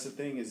that's the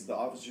thing is the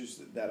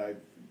officers that I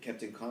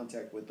kept in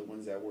contact with, the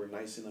ones that were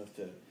nice enough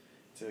to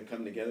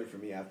come together for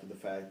me after the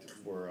fact,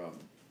 were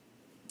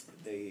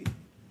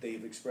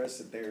they've expressed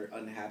that they're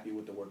unhappy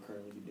with the work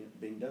currently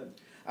being done.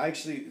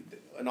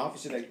 An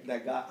officer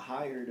that got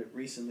hired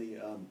recently,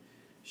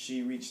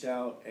 she reached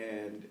out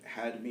and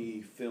had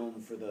me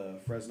film for the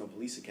Fresno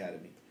Police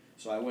Academy.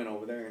 So I went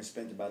over there and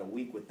spent about a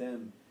week with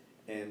them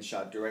and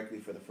shot directly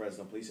for the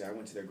Fresno Police. I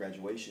went to their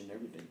graduation and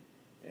everything.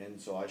 And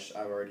so I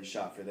already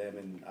shot for them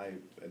and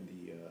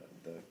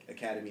the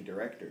academy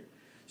director.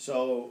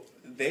 So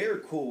they're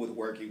cool with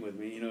working with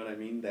me, you know what I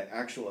mean? The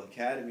actual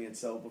academy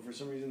itself, but for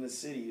some reason the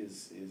city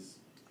is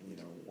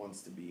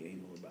wants to be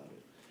anal about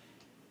it.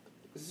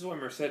 This is why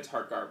Merced's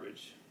hot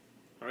garbage.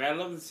 I mean, I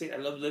love the city, I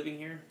love living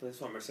here, but this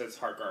is why Merced's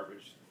hot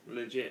garbage.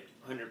 Legit,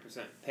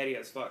 100%. Petty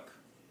as fuck.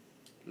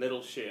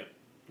 Little shit.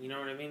 You know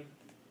what I mean?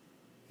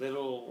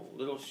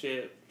 Little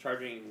shit,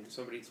 charging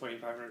somebody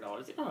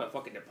 $2,500. You know how a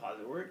fucking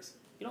deposit works.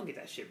 You don't get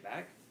that shit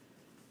back.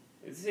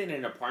 This is in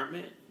an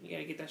apartment. You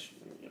gotta get that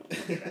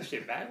get that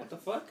shit back. What the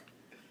fuck?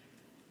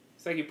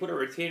 It's like you put a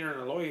retainer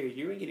on a lawyer.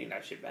 You ain't getting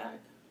that shit back.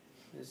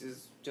 This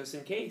is just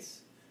in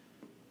case.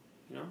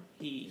 You know,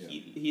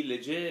 he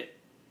legit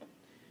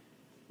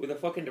with a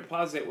fucking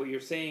deposit. What you're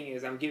saying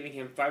is I'm giving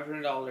him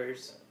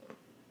 $500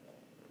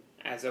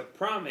 as a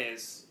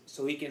promise,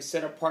 so he can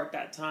set apart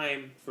that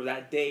time for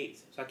that date,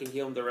 so I can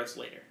give him the rest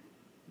later.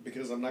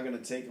 Because I'm not gonna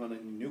take on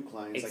any new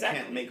clients. Exactly.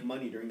 I can't make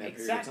money during that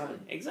period of time.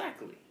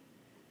 Exactly.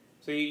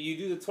 So you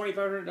do the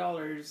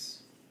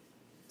 $2,500,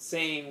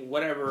 saying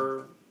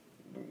whatever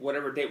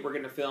date we're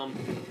gonna film.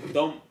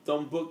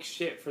 Don't book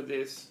shit for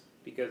this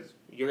because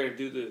you're gonna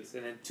do this.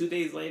 And then 2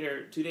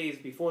 days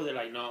before, they're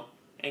like, no,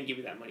 I ain't give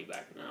you that money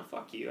back. No,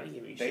 fuck you. I ain't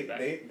giving you shit back.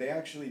 They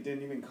actually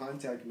didn't even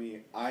contact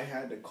me. I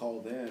had to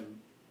call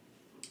them.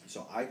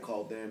 So I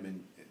called them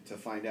and to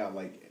find out,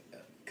 like,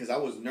 because I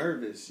was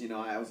nervous.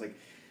 I was like,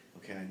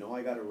 okay, I know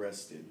I got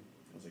arrested.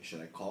 I was like, should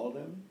I call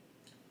them?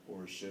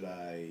 or should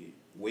I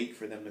wait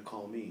for them to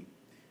call me?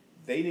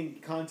 They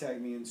didn't contact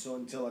me, and so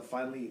until I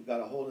finally got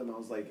a hold of them, I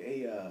was like,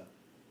 hey,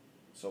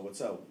 so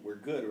what's up? We're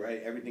good,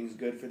 right? Everything's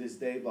good for this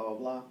day, blah, blah,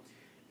 blah.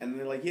 And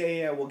they're like,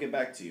 yeah, we'll get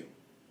back to you.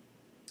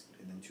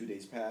 And then 2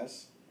 days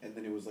pass, and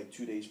then it was like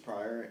 2 days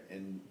prior,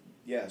 and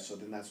yeah, so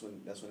then that's when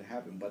it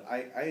happened. But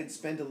I had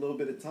spent a little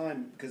bit of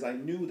time, because I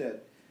knew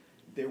that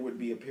there would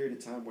be a period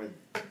of time where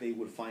they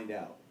would find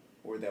out,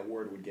 or that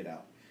word would get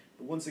out.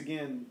 But once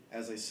again,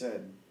 as I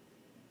said,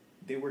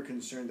 they were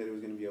concerned that it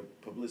was going to be a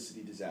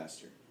publicity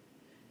disaster.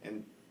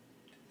 And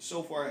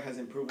so far it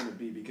hasn't proven to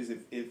be, because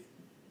if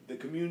the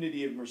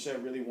community of Merced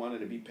really wanted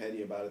to be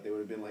petty about it, they would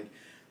have been like,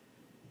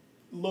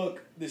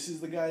 look, this is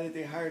the guy that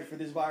they hired for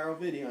this viral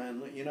video,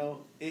 and you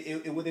know, they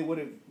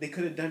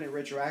could have done it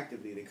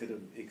retroactively. They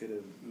could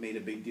have made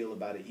a big deal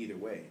about it either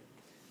way.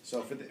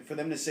 So for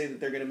them to say that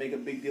they're going to make a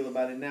big deal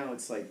about it now,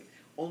 it's like,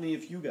 only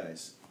if you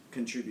guys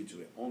contribute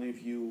to it, only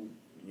if you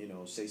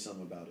say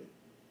something about it.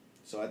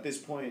 So at this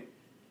point,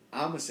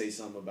 I'm gonna say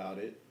something about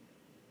it,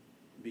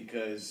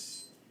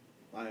 because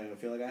I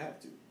feel like I have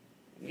to.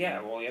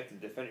 Yeah, well, you have to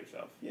defend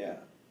yourself. Yeah.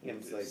 You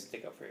have to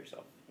stick up for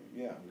yourself.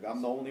 Yeah,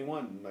 I'm the only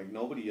one. Like,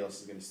 nobody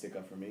else is going to stick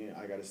up for me.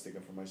 I got to stick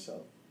up for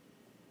myself.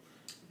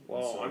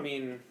 Well, so, I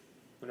mean,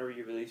 whenever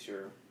you release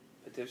your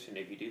petition,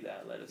 if you do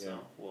that, let us know.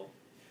 Well,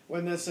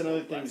 and that's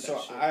another thing.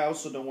 So I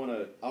also don't want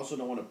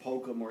to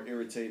poke them or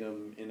irritate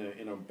them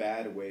in a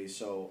bad way.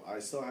 So I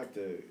still have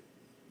to,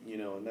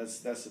 and that's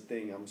the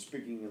thing. I'm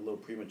speaking a little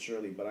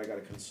prematurely, but I got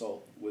to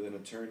consult with an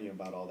attorney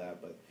about all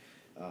that. But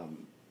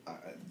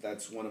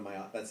that's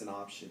an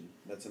option.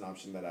 That's an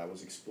option that I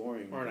was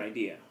exploring. Or an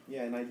idea.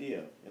 Yeah, an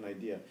idea,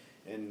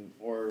 and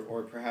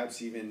or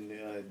perhaps even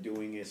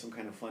doing some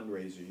kind of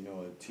fundraiser.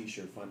 A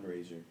T-shirt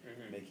fundraiser,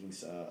 making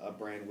a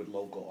brand with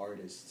local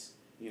artists.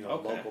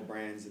 Local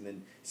brands, and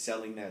then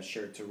selling that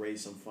shirt to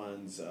raise some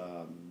funds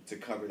to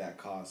cover that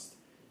cost,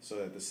 so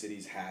that the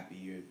city's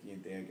happy.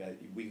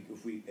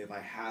 If I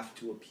have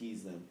to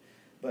appease them,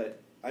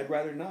 but I'd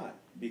rather not,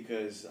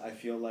 because I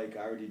feel like I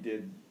already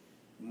did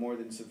more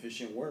than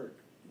sufficient work.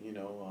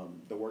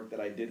 The work that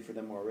I did for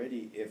them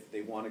already. If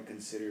they want to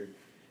consider,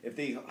 if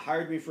they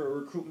hired me for a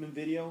recruitment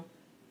video,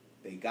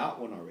 they got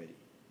one already.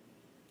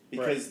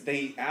 Because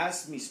they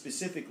asked me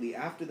specifically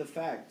after the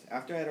fact,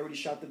 after I had already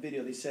shot the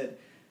video, they said,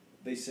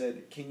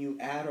 can you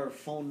add our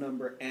phone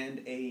number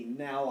and a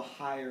now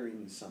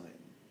hiring sign?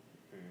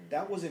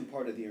 That wasn't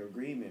part of the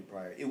agreement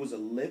prior. It was a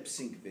lip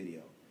sync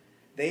video.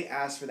 They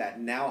asked for that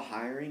now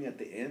hiring at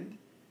the end.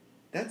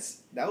 That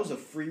was a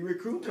free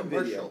recruitment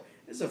video.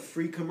 It's a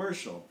free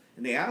commercial.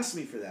 And they asked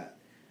me for that.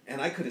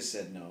 And I could have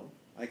said no.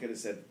 I could have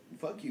said,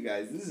 fuck you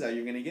guys, this is how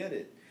you're going to get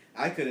it.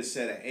 I could have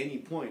said at any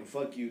point,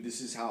 fuck you,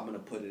 this is how I'm going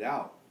to put it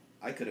out.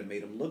 I could have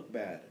made them look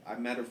bad.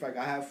 Matter of fact,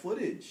 I have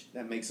footage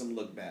that makes them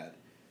look bad.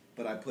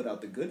 But I put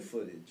out the good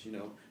footage,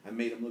 I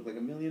made them look like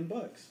 $1 million.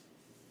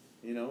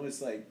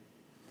 It's like,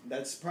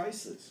 that's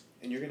priceless.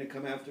 And you're going to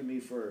come after me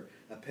for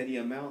a petty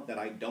amount that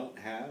I don't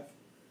have,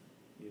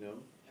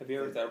 Have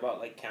you ever thought about,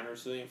 like,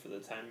 countersuing for the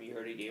time you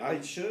already gave? I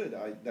should.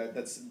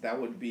 That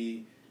would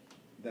be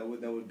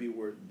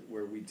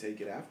where we take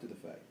it after the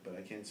fact. But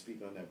I can't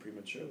speak on that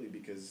prematurely,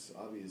 because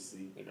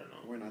obviously we don't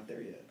know. We're not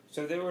there yet.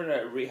 So if they were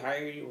to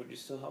rehire you, would you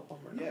still help them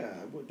or not?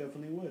 Yeah, I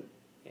definitely would.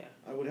 Yeah.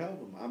 I would help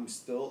them. I'm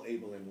still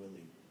able and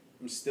willing.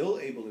 I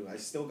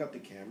still got the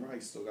camera.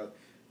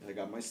 I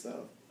got my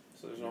stuff.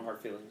 So there's no hard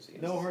feelings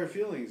against No hard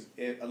feelings,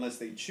 unless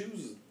they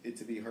choose it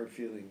to be hard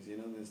feelings,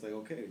 then it's like,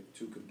 okay,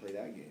 two can play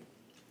that game.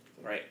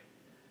 So, right.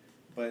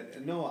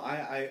 But no,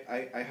 I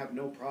have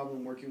no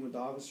problem working with the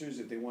officers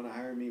if they want to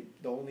hire me.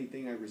 The only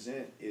thing I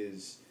resent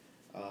is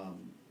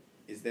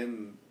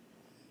them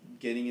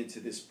getting it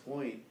to this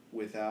point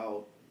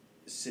without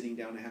sitting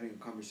down and having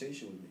a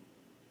conversation with me.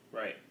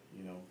 Right.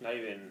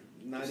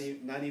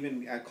 Not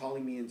even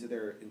calling me into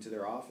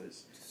their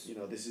office.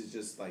 This is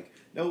just like,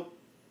 nope,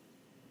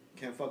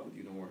 can't fuck with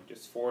you no more.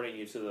 Just forwarding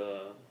you to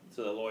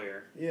the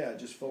lawyer. Yeah,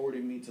 just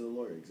forwarding me to the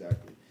lawyer,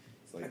 exactly.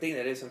 It's like, I think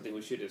that is something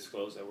we should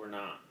disclose, that we're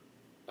not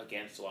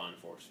against law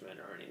enforcement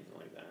or anything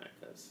like that,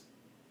 because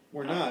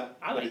we're not.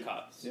 I like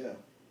cops. Yeah.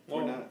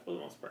 Well, we're not. For the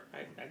most part,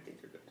 I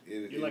think they're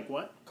good. You like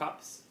what?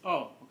 Cops.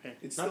 Oh, okay.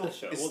 It's not still the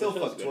show. It's Well, still the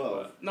show's fuck good,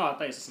 12. but- No, I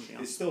thought you said something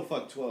else. It's still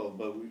fuck 12,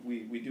 but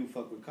we do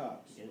fuck with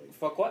cops. Yeah. Like,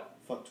 Fuck what?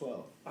 fuck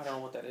 12. I don't know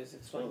what that is.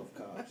 Explain. 12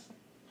 cops.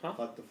 Huh?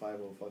 Fuck the 50,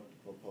 fuck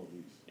the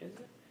police. Is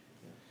it?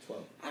 Yeah,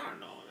 12. I don't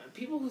know, man.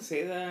 People who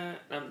say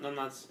that, I'm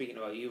not speaking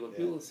about you, but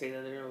people who say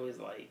that, they're always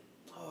like,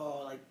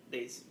 oh, like,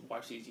 they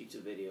watch these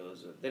YouTube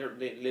videos, or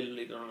they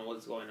literally don't know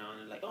what's going on,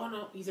 and like, oh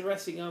no, he's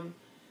arresting him,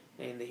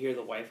 and they hear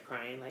the wife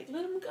crying, like,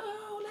 let him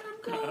go,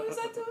 he's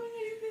not doing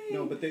anything.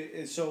 No, but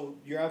so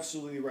you're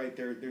absolutely right.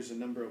 There's a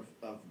number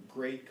of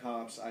great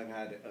cops. I've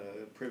had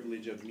a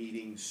privilege of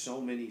meeting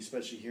so many,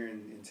 especially here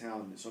in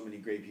town, so many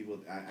great people.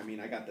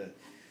 I got the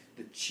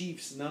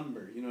chief's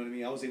number, you know what I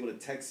mean? I was able to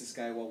text this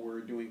guy while we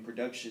were doing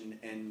production,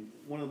 and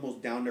one of the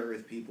most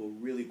down-to-earth people,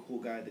 really cool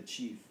guy, the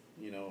chief,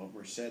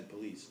 Merced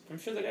police. I'm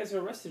sure the guys who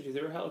arrested you,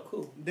 they were hella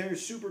cool. They're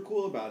super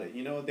cool about it.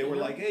 They were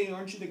like, "Hey,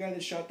 aren't you the guy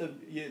that shot the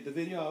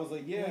video?" I was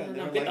like, "Yeah."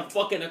 No, get the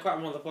fuck in the car,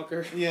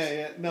 motherfucker.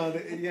 Yeah. No,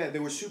 they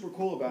were super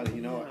cool about it.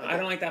 I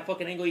don't like that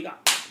fucking angle you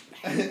got.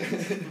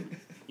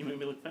 You make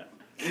me look fat.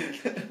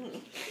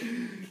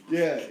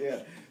 Yeah.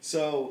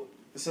 So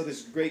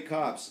there's great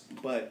cops,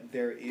 but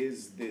there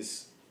is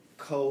this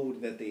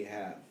code that they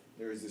have.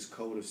 There is this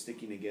code of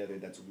sticking together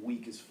that's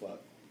weak as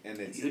fuck, and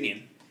it's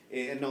union.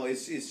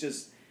 It's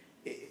just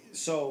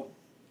so.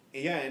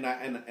 Yeah, and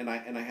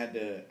I had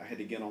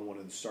to get on one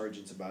of the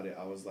sergeants about it.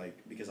 I was like,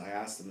 because I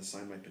asked him to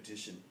sign my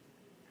petition.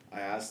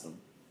 I asked him,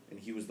 and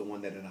he was the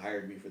one that had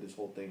hired me for this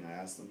whole thing. I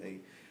asked him, hey,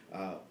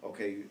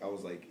 okay, I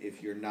was like,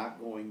 if you're not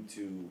going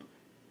to,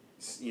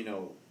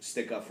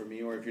 stick up for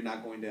me, or if you're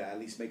not going to at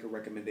least make a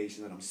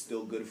recommendation that I'm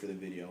still good for the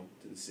video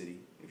to the city,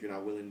 if you're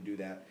not willing to do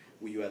that,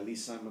 will you at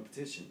least sign my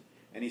petition?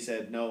 And he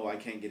said, no, I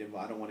can't get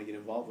involved. I don't want to get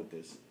involved with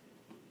this.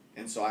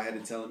 And so I had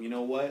to tell him, you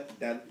know what?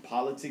 That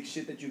politics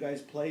shit that you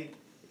guys play,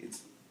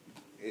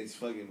 it's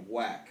fucking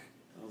whack.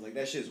 I was like,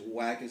 that shit's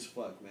whack as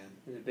fuck, man.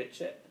 It's a bitch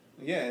shit.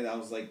 Yeah, and I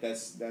was like,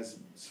 that's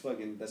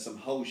some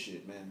hoe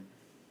shit, man.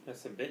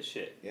 That's some bitch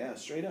shit. Yeah,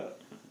 straight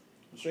up.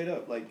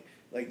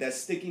 Like that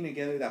sticking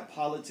together, that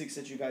politics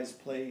that you guys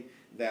play,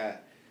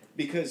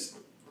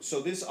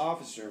 so this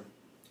officer,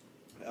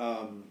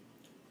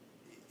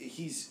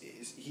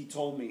 he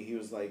told me, he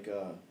was like,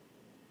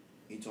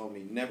 he told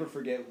me, never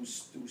forget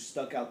who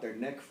stuck out their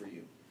neck for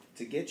you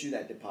to get you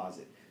that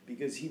deposit,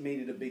 because he made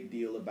it a big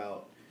deal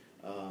about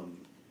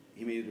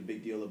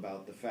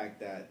the fact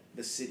that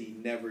the city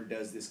never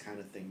does this kind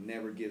of thing,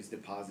 never gives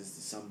deposits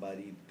to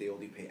somebody. They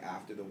only pay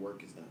after the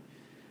work is done.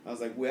 I was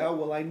like,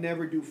 well, I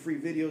never do free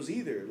videos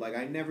either. Like,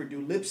 I never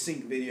do lip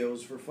sync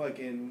videos for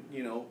fucking,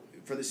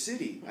 for the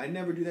city. I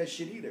never do that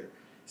shit either,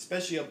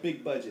 especially a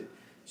big budget.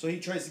 So he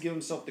tries to give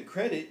himself the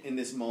credit in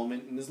this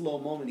moment, in this little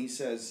moment. He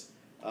says,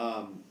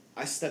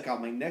 I stuck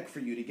out my neck for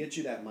you to get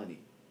you that money.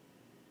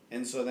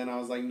 And so then I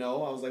was like,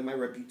 no. I was like, my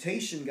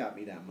reputation got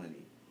me that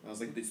money. I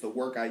was like, it's the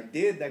work I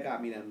did that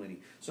got me that money.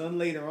 So then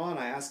later on,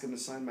 I asked him to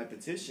sign my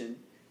petition.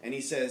 And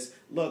he says,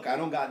 look, I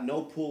don't got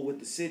no pull with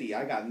the city.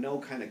 I got no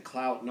kind of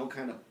clout, no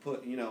kind of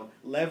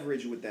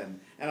leverage with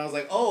them. And I was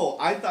like, oh,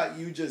 I thought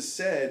you just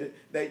said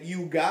that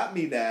you got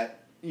me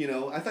that.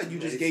 I thought you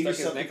just gave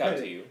yourself the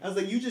credit. I was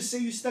like, you just say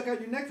you stuck out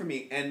your neck for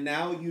me, and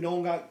now you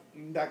don't got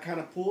that kind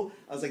of pull.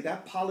 I was like,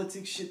 that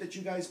politics shit that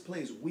you guys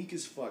play is weak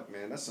as fuck,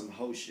 man. That's some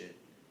hoe shit,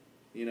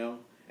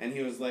 And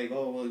he was like,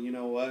 oh, well, you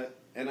know what?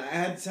 And I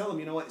had to tell him,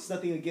 you know what? It's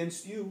nothing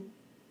against you.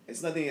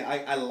 It's nothing.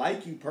 I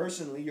like you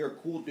personally. You're a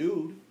cool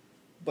dude.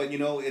 But,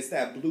 it's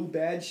that blue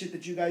badge shit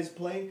that you guys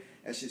play.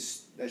 That's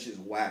just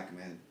whack,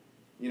 man.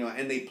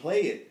 And they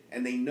play it,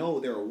 and they know,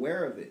 they're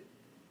aware of it.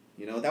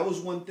 That was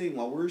one thing.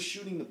 While we were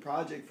shooting the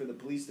project for the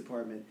police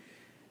department,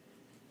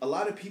 a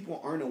lot of people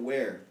aren't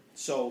aware.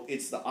 So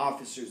it's the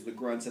officers, the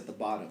grunts at the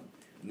bottom.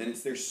 And then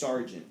it's their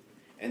sergeant.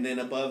 And then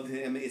above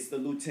him, it's the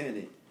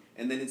lieutenant.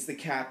 And then it's the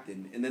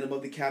captain. And then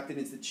above the captain,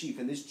 it's the chief.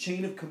 And this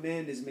chain of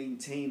command is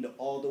maintained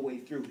all the way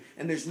through.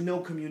 And there's no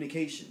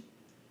communication.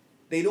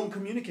 They don't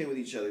communicate with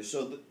each other.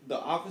 So the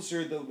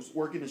officer that was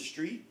working the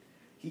street,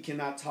 he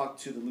cannot talk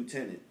to the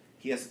lieutenant.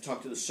 He has to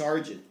talk to the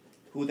sergeant,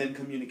 who then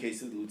communicates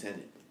to the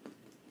lieutenant.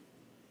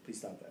 Please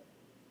stop that.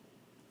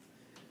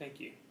 Thank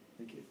you.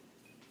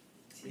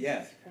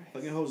 Yeah.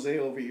 Fucking Jose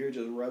over here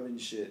just rubbing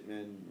shit,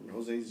 man.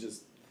 Jose's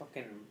just...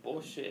 fucking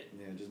bullshit.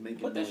 Yeah, just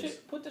making noise.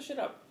 Put the shit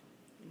up.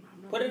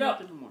 Put it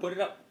up. Put it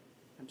up.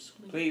 I'm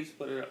sleeping. Please,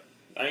 put it up.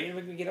 Are you going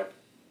to make me get up?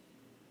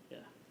 Yeah.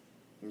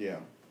 Yeah.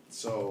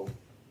 So...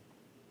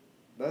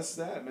 that's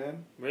that,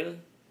 man. Really?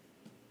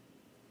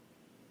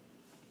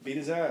 Beat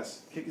his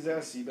ass. Kick his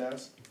ass,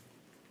 Seabass.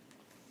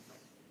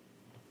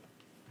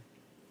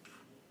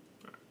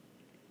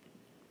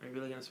 Are you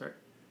really going to start?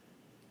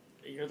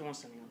 You're the one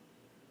standing up.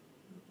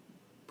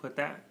 Put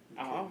that?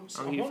 I'll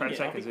give you 5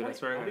 seconds, dude. I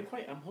swear. I'll be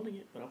quiet. I'm holding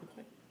it, but I'll be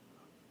quiet.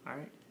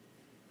 Alright.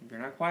 If you're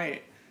not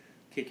quiet,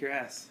 kick your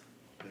ass.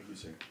 Thank you,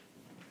 sir.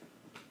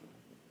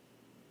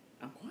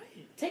 I'm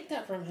quiet. Take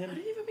that from him. I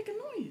didn't even make a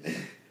noise.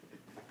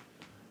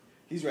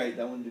 He's right.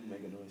 That one didn't make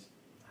a noise.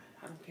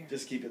 I don't care.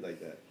 Just keep it like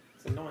that.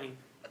 It's annoying.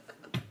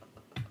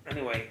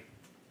 Anyway,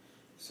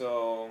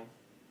 so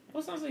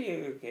well, sounds like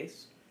a good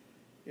case.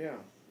 Yeah.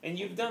 And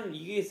you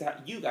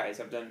guys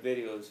have done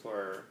videos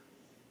for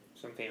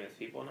some famous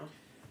people, no?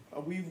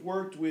 We've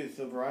worked with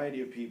a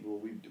variety of people.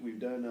 We've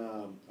done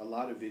a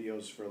lot of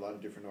videos for a lot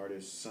of different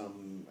artists.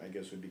 Some, I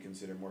guess, would be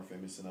considered more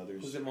famous than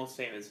others. Who's the most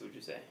famous, would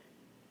you say?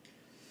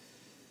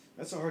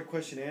 That's a hard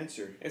question to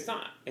answer. It's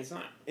not.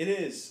 It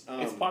is.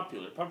 It's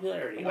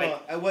popularity.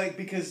 Well,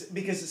 because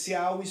see,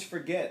 I always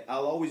forget.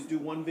 I'll always do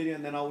one video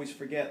and then I always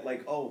forget.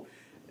 Like, oh,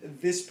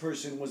 this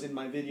person was in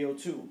my video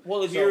too.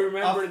 Well, if you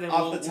remember, then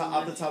off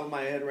the top of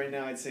my head right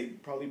now, I'd say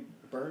probably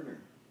Burner.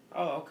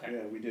 Oh, okay.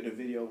 Yeah, we did a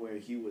video where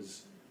he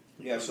was.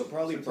 Yeah, so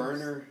probably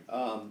Burner.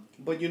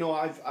 But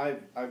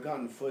I've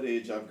gotten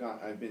footage.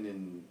 I've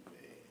been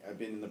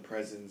in the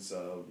presence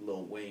of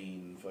Lil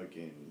Wayne,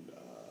 fucking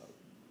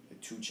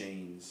 2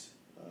 Chainz.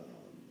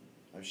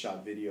 I've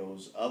shot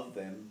videos of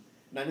them,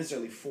 not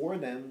necessarily for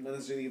them, not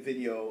necessarily a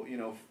video,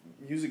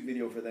 music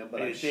video for them,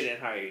 but they didn't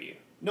hire you.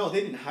 No,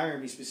 they didn't hire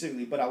me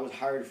specifically, but I was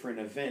hired for an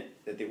event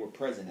that they were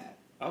present at.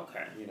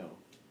 Okay.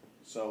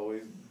 So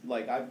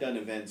I've done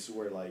events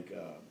where like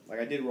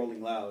I did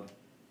Rolling Loud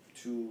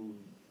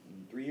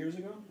 3 years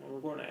ago. Well, we're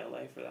going to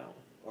LA for that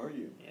one. Are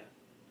you? Yeah.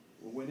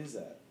 Well, when is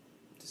that?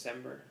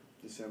 December.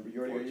 You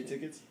already got your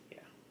tickets? Yeah.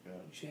 Yeah. You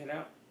should head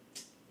out.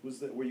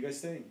 Where you guys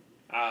staying?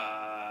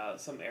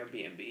 Some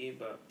Airbnb,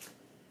 but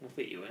we'll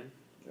fit you in.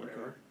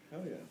 Whatever. Okay.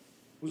 Hell yeah.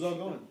 Who's all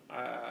going?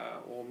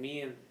 Well,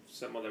 me and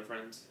some other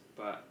friends,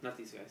 but not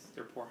these guys.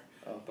 They're poor.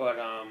 Oh. But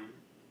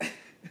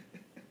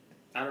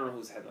I don't know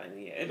who's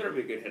headlining yet. It better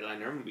be a good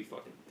headliner. I'm gonna be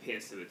fucking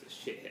pissed if it's a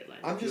shit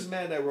headliner. I'm just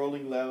mad that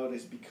Rolling Loud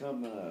has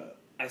become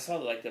I saw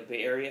the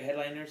Bay Area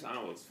headliners. I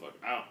don't know what's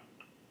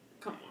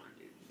come on,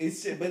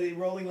 dude. But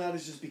Rolling Loud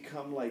has just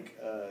become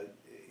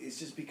it's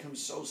just become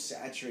so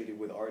saturated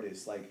with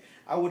artists. Like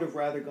I would have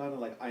rather gone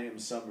to I Am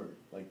Summer,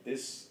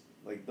 it's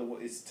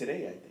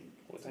today I think.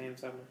 What's I Am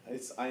Summer?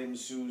 It's I Am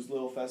Sue's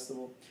little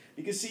festival.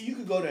 Because see, you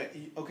could go to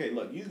you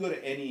could go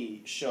to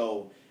any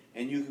show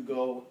and you could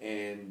go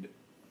and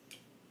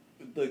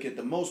look at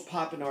the most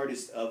poppin'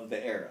 artists of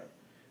the era.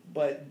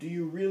 But do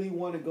you really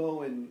want to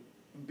go and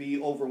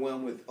be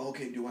overwhelmed with,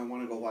 do I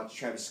want to go watch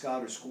Travis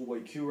Scott or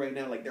Schoolboy Q right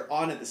now? Like, they're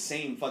on at the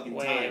same fucking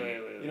time.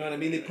 Wait, you know what I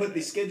mean?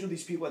 They schedule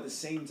these people at the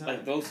same time.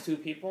 Like those two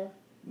people?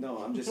 No,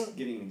 I'm just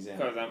giving an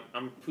example. Because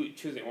I'm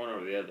choosing one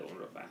over the other one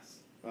real fast.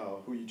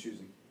 Oh, who are you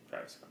choosing?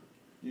 Travis Scott.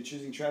 You're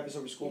choosing Travis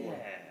over Schoolboy?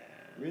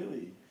 Yeah.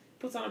 Really?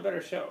 Puts on a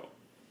better show.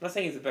 I'm not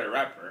saying he's a better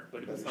rapper, but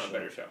he puts on a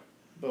better show.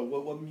 But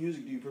what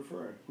music do you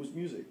prefer? Whose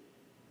music?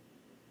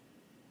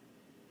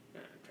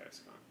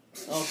 Travis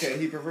Scott. Okay,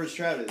 he prefers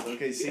Travis.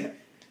 Okay, see? Yeah.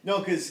 No,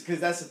 because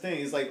that's the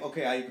thing. It's like,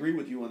 I agree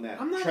with you on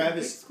that. I'm not a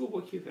big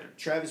Schoolboy Q fan.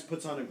 Travis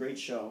puts on a great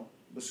show,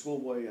 but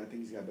Schoolboy, I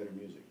think he's got better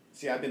music.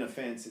 See, I've been a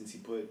fan since he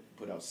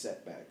put out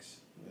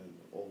Setbacks, the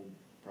old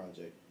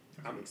project.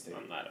 I'm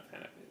not a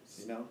fan of his.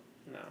 You know?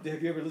 No.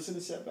 Have you ever listened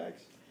to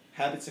Setbacks?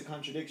 Habits and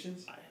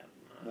Contradictions? I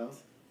have not. No?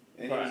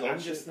 Any but of his old I'm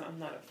shit? just not. I'm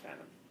not a fan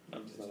of.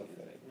 I'm just not a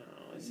fan. No,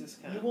 it's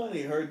just kind of. You've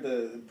only heard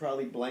the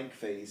probably Blank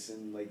Face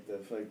and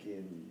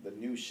the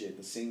new shit,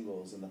 the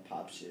singles and the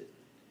pop shit.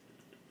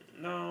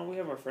 No, we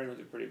have a friend who's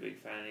a pretty big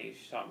fan. And he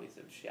shot me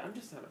some shit. I'm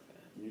just not a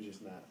fan. You're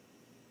just not.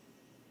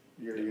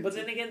 But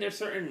then again, there's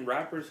certain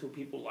rappers who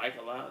people like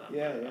a lot. I'm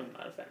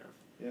not a fan of.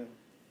 Yeah.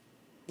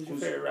 Who's your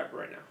favorite rapper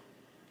right now?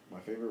 My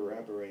favorite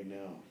rapper right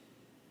now.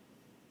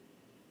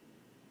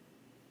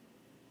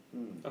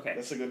 Okay.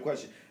 That's a good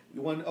question.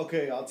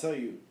 I'll tell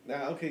you.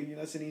 Now,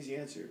 that's an easy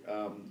answer.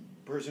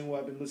 Person who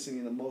I've been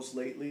listening the most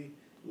lately,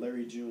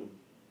 Larry June.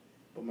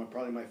 But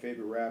probably my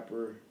favorite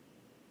rapper,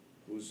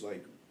 who's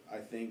I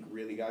think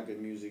really got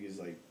good music, is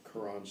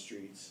Quran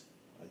Streets.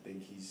 I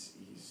think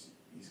he's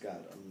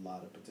got a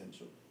lot of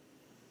potential.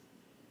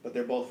 But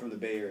they're both from the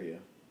Bay Area.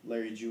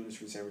 Larry June is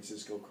from San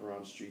Francisco.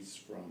 Quran Streets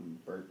from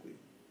Berkeley.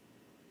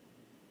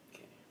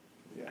 Okay.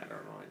 Yeah. I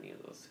don't know any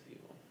of those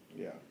people.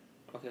 Yeah.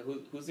 Okay,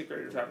 who's the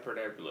greatest rapper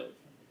to ever live?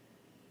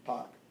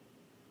 Pac.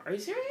 Are you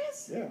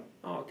serious? Yeah.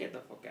 Oh, get the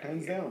fuck out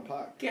Hands of here. down,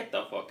 Pac. Get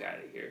the fuck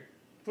out of here.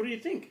 What do you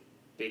think?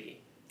 Biggie.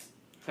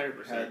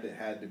 100%.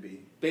 Had to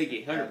be.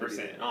 Biggie,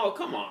 100%. Oh,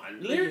 come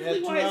on.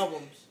 Lyrically wise,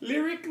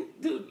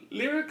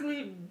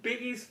 lyrically,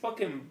 Biggie's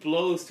fucking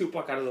blows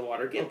Tupac out of the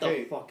water. Get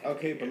the fuck out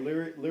of here. Okay, but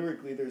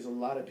lyrically, there's a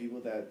lot of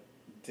people that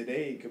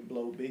today could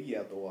blow Biggie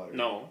out the water.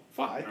 No.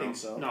 Fuck I think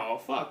so.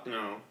 No, fuck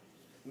no.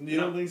 You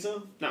don't think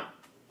so? No.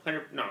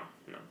 No.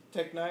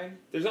 Tech 9?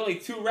 There's only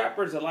 2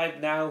 rappers alive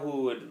now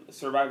who would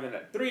survive in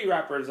that. 3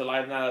 rappers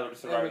alive now that would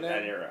survive in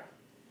that era.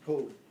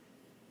 Who?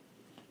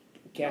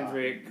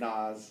 Kendrick.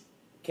 Nas.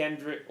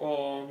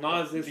 Well,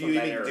 Nas is from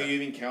that era. Do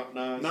you even count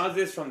Nas? Nas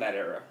is from that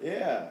era.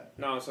 Yeah.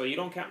 No, so you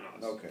don't count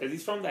Nas. Okay. Because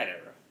he's from that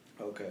era.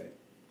 Okay.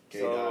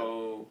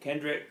 So,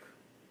 Kendrick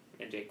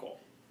and J. Cole.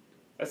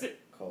 That's it.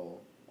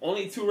 Cole.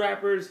 Only 2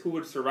 rappers who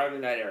would survive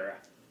in that era.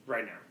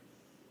 Right now.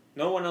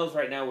 No one else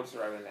right now would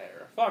survive in that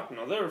era. Fuck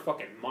no, they were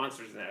fucking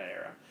monsters in that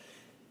era.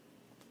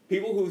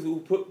 People who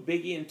put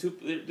Biggie and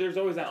Tupac, there's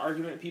always that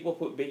argument, people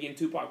put Biggie and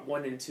Tupac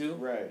 1 and 2.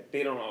 Right.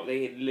 They don't know.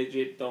 They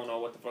legit don't know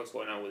what the fuck's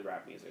going on with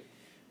rap music.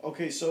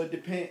 Okay, so it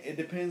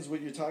depends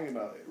what you're talking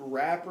about.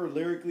 Rapper,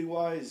 lyrically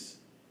wise.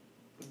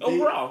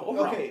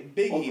 Overall. Okay,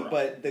 Biggie, overall.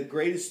 But the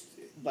greatest,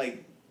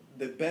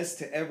 the best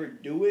to ever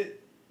do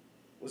it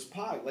was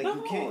Pac. Like,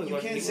 No, you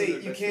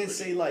can't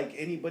say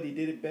anybody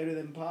did it better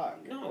than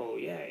Pac. No,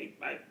 yeah,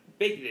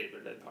 Biggie did it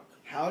better than Pac.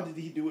 How did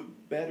he do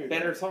it better?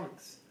 Better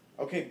songs.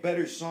 Okay,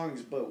 better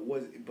songs, but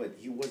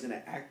he wasn't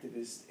an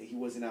activist. He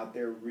wasn't out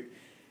there.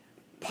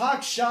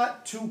 Pac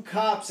shot 2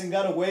 cops and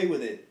got away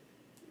with it.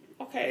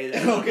 Okay.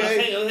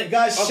 Okay.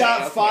 Got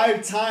shot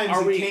 5 times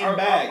and came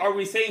back. Are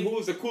we saying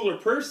who's the cooler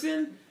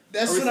person?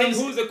 That's Are we what saying I'm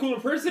who's the cooler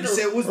person? You Or,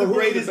 said was or the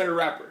greatest better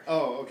rapper?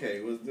 Oh,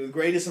 okay. Was the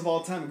greatest of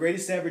all time. The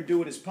greatest to ever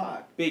do it is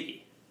Pac.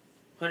 Biggie.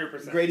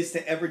 100%. Greatest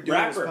to ever do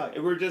Rapper. this podcast.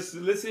 If we're just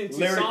listening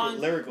to songs.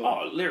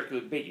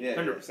 Lyrically, Biggie.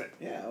 100%.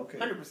 Yeah, okay.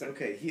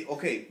 100%.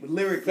 Okay,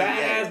 lyrically,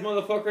 Fat ass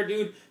motherfucker,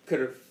 dude.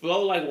 Could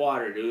flow like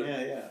water, dude.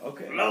 Yeah,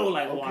 okay. Flow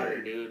like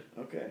water, dude.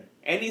 Okay.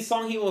 Any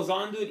song he was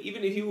on, dude,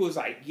 even if he was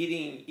like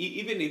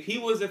even if he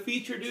was a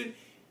feature, dude,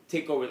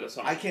 take over the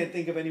song. I can't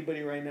think of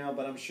anybody right now,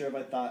 but I'm sure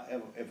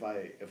if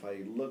I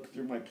look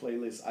through my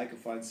playlist, I could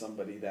find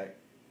somebody that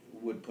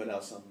would put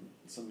out some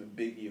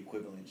Biggie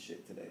equivalent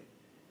shit today.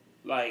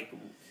 Like,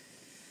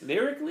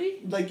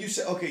 lyrically? Like you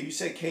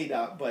said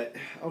K-Dot, but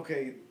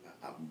okay,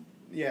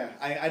 yeah,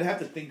 I'd have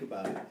to think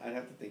about it. I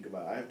have to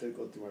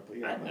go through my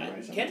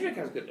playlist. Kendrick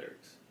has good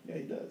lyrics. Yeah,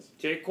 he does.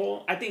 J.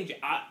 Cole, I think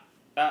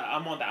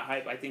I'm on that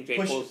hype. I think J.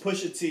 Cole.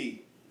 Pusha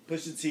T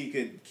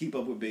could keep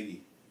up with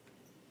Biggie.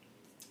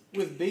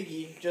 With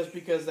Biggie, just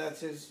because that's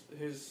his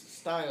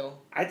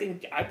style. I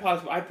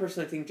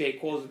personally think J.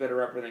 Cole is a better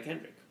rapper than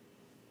Kendrick.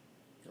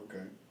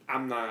 Okay.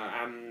 I'm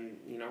on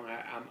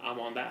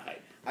that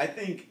hype. I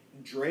think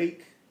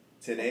Drake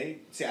today.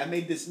 See, I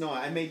made this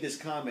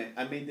comment.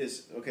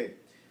 Okay.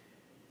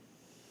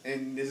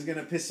 And this is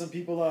gonna piss some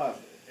people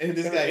off. And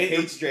this guy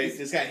hates Drake.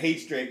 This guy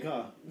hates Drake,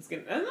 huh?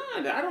 No,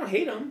 I don't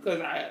hate him because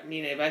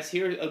if I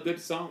hear a good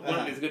song, one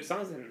of his good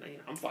songs, then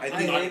I'm fine.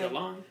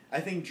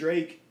 I think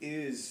Drake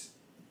is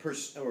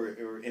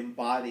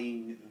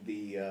embodying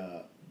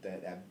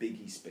that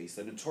Biggie space,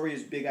 the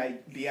notorious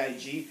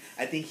B.I.G.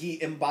 I think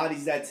he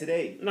embodies that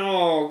today.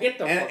 No, get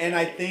the fuck and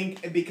I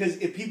think because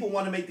if people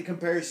want to make the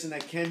comparison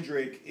that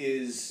Kendrick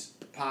is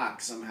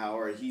Pac somehow,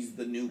 or he's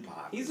the new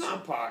Pac. He's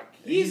not Pac.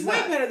 He's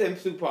way better than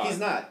Tupac. He's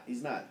not.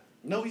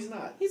 No, he's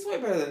not. He's way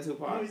better than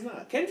Tupac. No, he's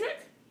not.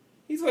 Kendrick?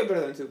 He's way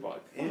better than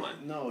Tupac. Come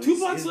on. No,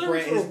 Tupac's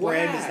lyrics were his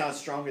brand whack. is not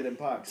stronger than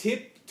Pac's.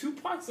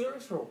 Tupac's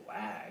lyrics were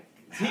whack.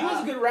 He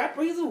was a good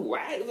rapper. He's a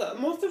whack.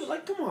 Most of it,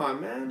 like, come on,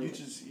 man. You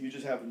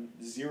just have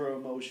zero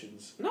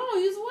emotions. No,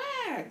 he's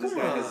whack. This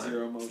guy has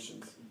zero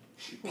emotions.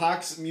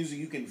 Pac's music,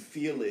 you can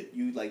feel it.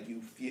 You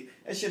feel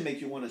that shit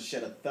make you want to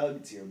shed a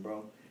thug tear,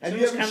 bro. Have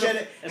you ever shed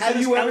it? Have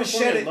you ever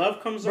shed it?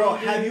 Love comes bro, on,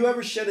 have you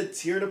ever shed a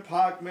tear to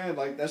Pac, man?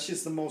 Like, that's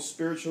just the most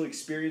spiritual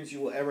experience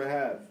you will ever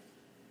have.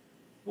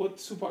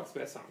 What's Tupac's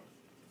best song?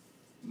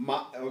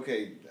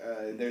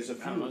 There's a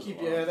few.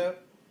 Keep your head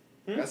up.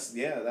 That's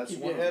Keep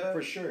one your head up.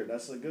 for sure.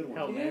 That's a good one.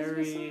 Hail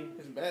Mary.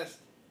 His best.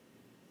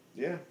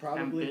 Yeah,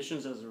 probably.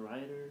 Ambitions as a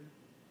writer.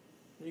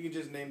 You can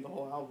just name the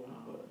whole album,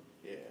 but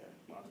yeah.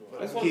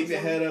 Keep your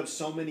head up.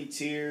 So many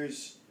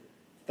tears.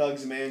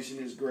 Thugs Mansion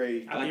is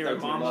great. I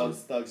love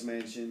Thugs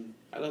Mansion.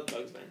 I love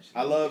Thugs Mansion.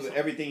 I love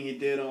everything he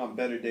did on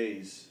Better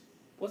Days.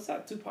 What's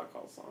that Tupac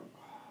called song?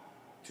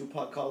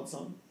 Tupac called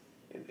song?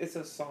 It's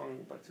a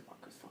song by Tupac.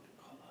 It's fucking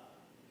called.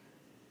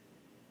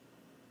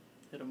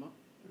 Hit him up.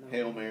 No.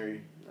 Hail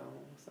Mary. No,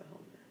 it's not Hail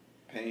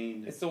Mary.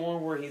 Pain. It's the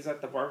one where he's at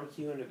the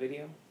barbecue in the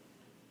video.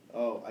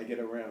 Oh, I Get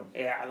Around.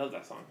 Yeah, I love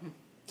that song.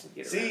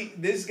 See,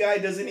 this guy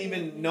doesn't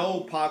even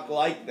know Pac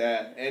like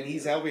that, and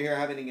he's over here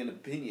having an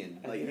opinion.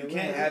 Like, you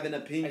can't have an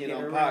opinion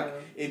on Pac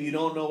if you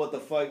don't know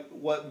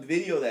what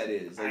video that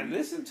is. Like, I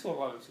listen to a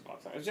lot of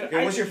Tupac songs.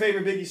 Okay, what's your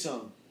favorite Biggie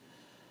song?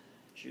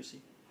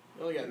 Juicy.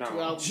 You only got 2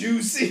 albums.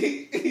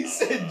 Juicy. He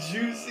said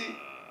Juicy.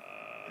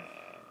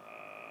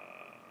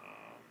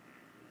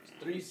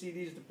 3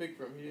 CDs to pick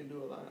from. He didn't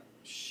do a lot.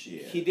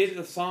 Shit. He did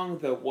the song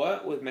 "The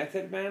What" with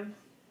Method Man.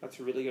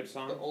 That's a really good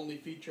song. The only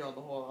feature on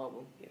the whole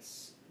album.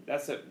 Yes.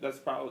 That's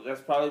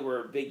probably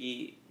where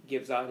Biggie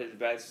gives out his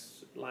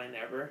best line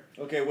ever.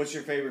 Okay, what's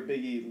your favorite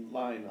Biggie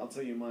line? I'll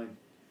tell you mine.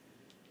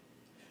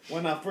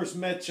 When I first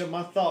met you,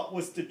 my thought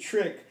was the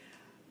trick.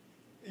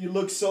 You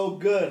look so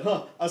good,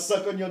 huh? I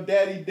suck on your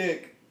daddy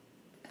dick.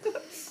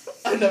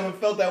 I never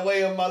felt that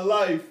way in my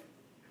life.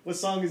 What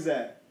song is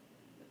that?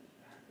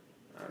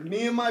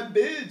 Me and my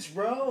bitch,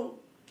 bro.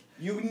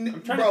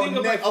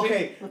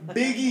 Okay,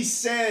 Biggie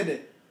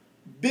said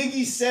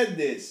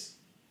this.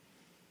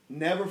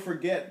 Never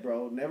forget,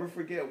 bro. Never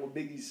forget what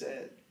Biggie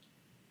said.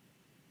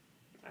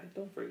 I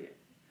don't forget.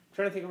 I'm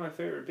trying to think of my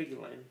favorite Biggie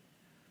line.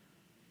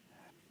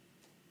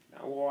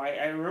 Well,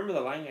 I remember the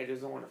line. I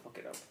just don't want to fuck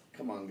it up.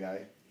 Come on,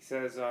 guy. He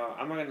says,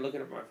 I'm not going to look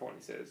it up on my phone.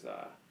 He says,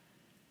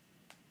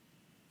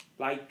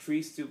 like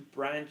trees to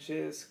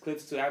branches,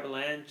 cliffs to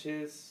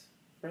avalanches.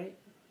 Right?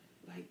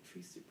 Like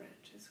trees to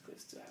branches,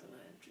 cliffs to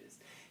avalanches.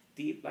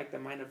 Deep like the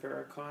mind of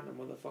Farrakhan, a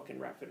motherfucking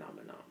rap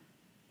phenomenon.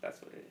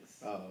 That's what it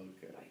is. Oh,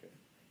 okay.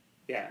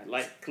 Yeah,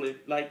 like trees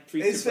to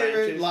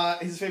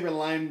branches. His favorite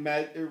line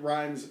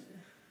rhymes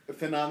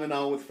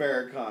phenomenon with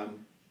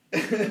Farrakhan.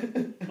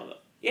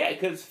 Yeah,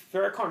 because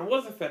Farrakhan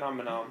was a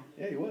phenomenon.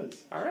 Yeah, he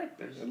was. All right,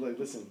 then.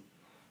 Listen.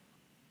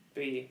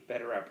 Be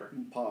better rapper.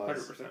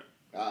 Pause.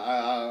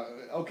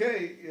 100%.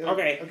 Okay.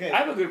 Okay. I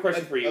have a good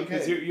question for you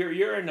because okay.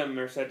 you're in the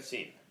Merced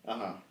scene.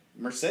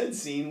 Merced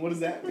scene. What does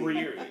that mean? Where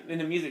you're in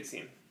the music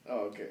scene.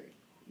 Oh, okay.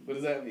 What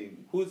does that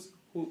mean? Who's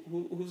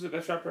the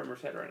best rapper in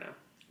Merced right now?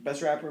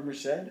 Best rapper in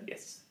Merced?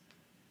 Yes.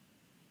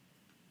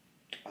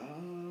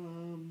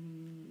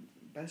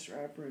 Best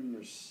rapper in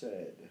Merced.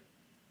 If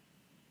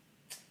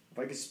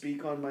I could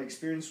speak on my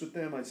experience with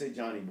them, I'd say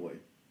Johnny Boy.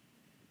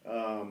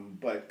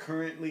 But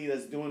currently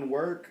that's doing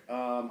work.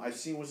 I've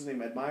seen, what's his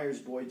name, Admire's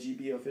boy,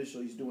 GB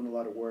Official. He's doing a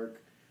lot of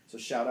work. So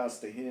shout outs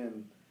to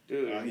him.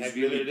 Dude, have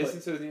you ever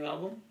listened to his new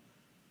album?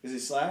 Is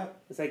it slap?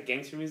 It's like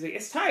gangster music.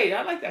 It's tight.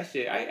 I like that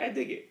shit. I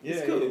dig it. Yeah,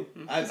 it's cool.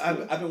 Yeah.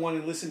 I've been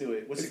wanting to listen to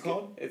it. What's it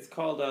called? It's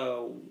called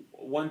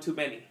One Too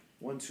Many.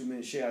 1 2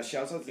 minutes. Yeah,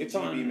 shouts out to It's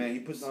GB, on, man. He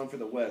puts it on for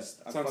the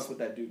West. I fuck with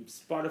that dude.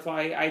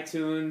 Spotify,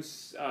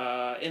 iTunes,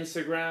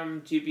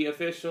 Instagram, GB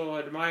Official,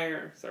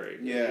 Admire. Sorry,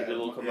 yeah, a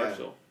little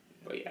commercial. Yeah.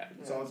 But yeah,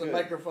 it's a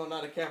microphone,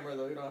 not a camera,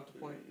 though. You don't have to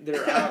point.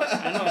 They're out.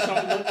 I know,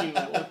 stop looking.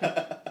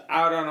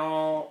 Out on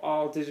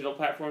all digital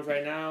platforms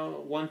right now.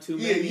 1 Too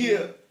Many.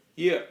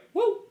 Yeah.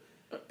 Woo.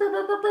 No,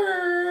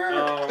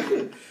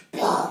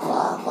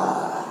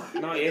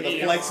 yeah,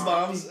 the flex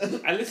bombs.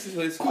 I listen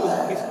to it. It's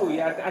cool. He's cool.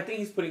 Yeah, I think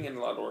he's putting in a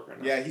lot of work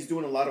right now. Yeah, he's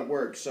doing a lot of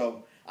work.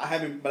 So I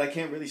haven't, but I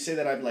can't really say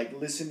that I've like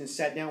listened and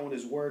sat down with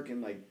his work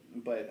and like.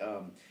 But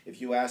if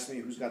you ask me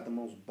who's got the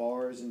most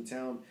bars in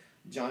town,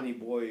 Johnny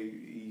Boy,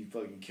 he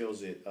fucking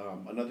kills it.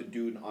 Another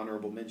dude,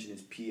 honorable mention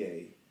is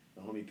PA,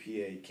 the homie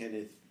PA,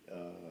 Kenneth.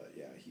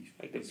 Yeah, he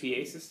like the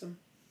PA system.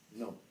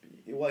 No,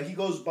 well he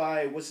goes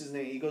by what's his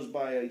name? He goes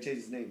by he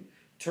changed his name,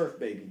 Turf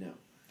Baby now.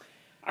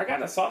 I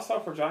got a soft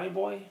spot for Johnny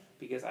Boy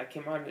because I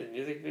came out in a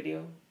music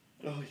video.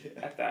 Oh yeah.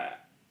 At the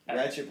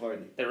Ratchet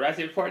party. The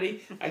Ratchet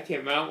party. I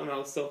came out when I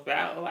was so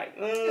fat. I was like,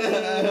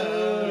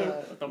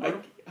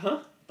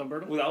 huh?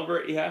 With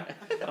Albert, yeah.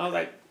 I was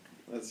like.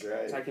 That's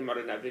right. So I came out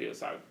in that video,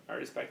 so I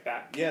respect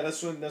that. Yeah,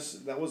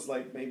 that was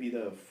like maybe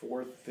the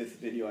 4th, 5th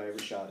video I ever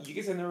shot. You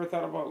guys have never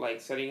thought about like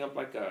setting up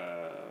like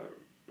a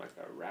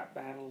rap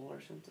battle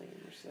or something?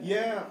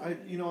 Yeah,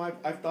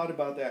 I've thought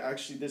about that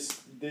actually.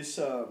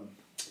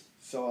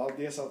 So I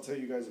guess I'll tell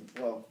you guys.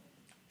 Well,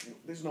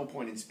 there's no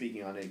point in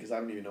speaking on it because I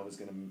don't even know if it's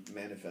gonna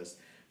manifest.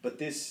 But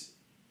this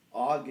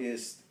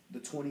August the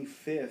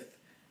 25th.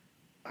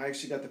 I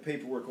actually got the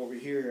paperwork over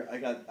here. I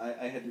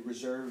had to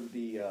reserve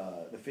the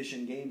Fish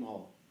and Game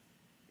Hall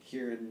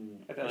here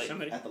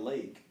at the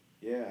lake.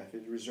 Yeah, I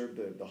had to reserve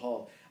the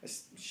hall.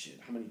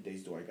 Shit, how many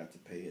days do I got to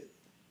pay it?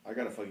 I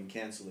gotta fucking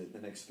cancel it the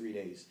next 3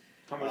 days.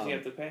 How much do you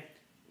have to pay?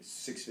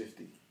 $650.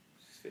 $650.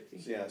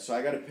 So, yeah, so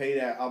I gotta pay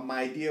that.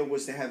 My idea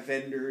was to have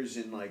vendors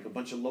and like a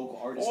bunch of local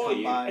artists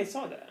come by. I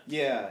saw that.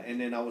 Yeah, and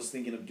then I was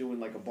thinking of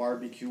doing like a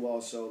barbecue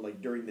also, like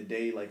during the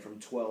day, like from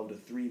 12 to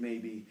 3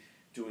 maybe.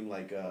 Doing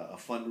like a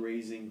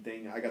fundraising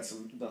thing. I got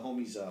the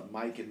homies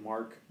Mike and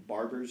Mark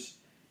barbers.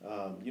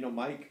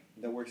 Mike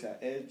that works at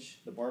Edge,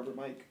 the barber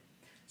Mike.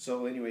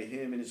 So anyway,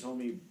 him and his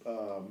homie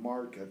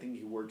Mark, I think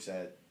he works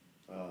at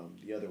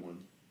the other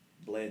one,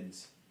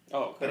 Blends.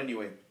 Oh, okay. But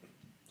anyway.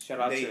 Shout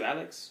out to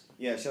Alex.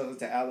 Yeah, shout out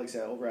to Alex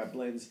over at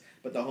Blends.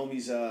 But the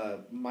homies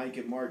Mike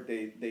and Mark,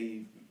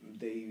 they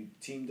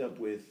teamed up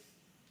with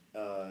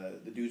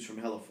the dudes from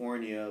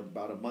California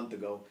about a month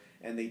ago.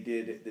 And they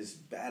did this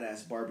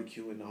badass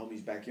barbecue in the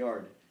homie's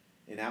backyard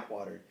in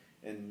Atwater.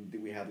 And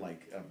we had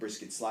like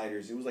brisket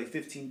sliders. It was like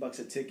 $15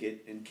 a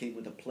ticket and came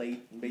with a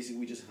plate. And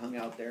basically we just hung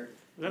out there.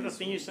 Was that the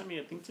thing you sent me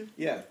a thing to?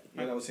 Yeah.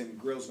 That was him.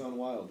 Grill's Gone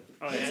Wild.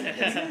 Oh,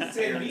 yeah.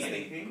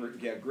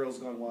 Yeah, Grill's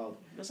Gone Wild.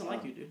 Doesn't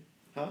like you, dude.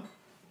 Huh?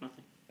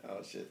 Nothing.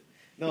 Oh, shit.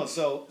 No,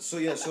 so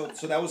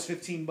that was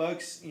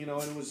 $15, and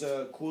it was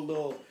a cool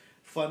little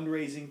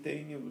fundraising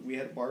thing. We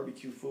had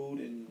barbecue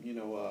food and,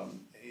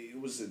 it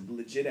was a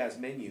legit ass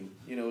menu.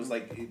 It was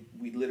like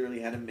we literally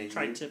had a menu.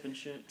 Tri-tip and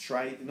shit.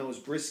 It was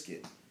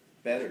brisket.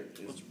 Better.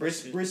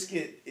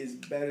 Brisket is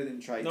better than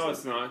tri-tip. No,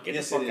 it's not. Get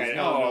yes, the fuck out of here.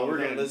 No,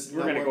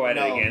 we're gonna go at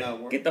it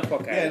again. Get the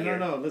fuck out of here.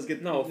 No.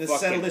 Let's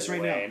settle this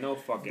right now. No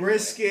fucking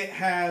brisket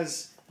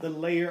has the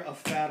layer of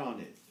fat on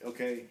it,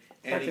 okay?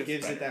 And it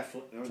gives better. it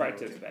that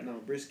Tri-tip's better. No,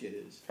 brisket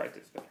is.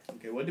 Tri-tip's better.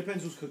 Okay, well it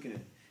depends who's cooking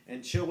it.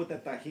 And chill with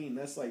that tajin.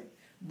 That's like,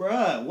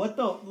 bruh,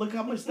 look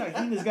how much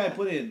tajin this guy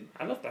put in.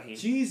 I love tajin.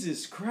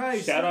 Jesus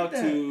Christ. Shout out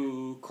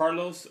to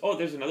Carlos. Oh,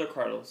 there's another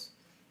Carlos.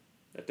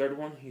 The third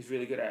one, he's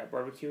really good at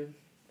barbecuing.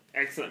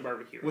 Excellent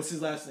barbecue. What's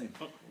his last name?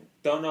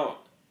 Don't know.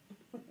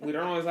 We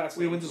don't know his last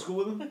name. We went to school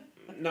with him?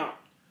 No.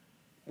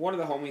 One of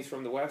the homies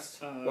from the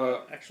West.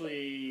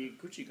 Actually,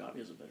 Gucci Gabi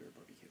is a better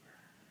barbecuer.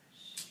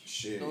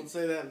 Shit. Don't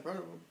say that in front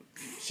of him.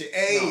 Shit.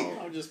 Hey.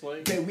 No, I'm just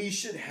playing. Okay, we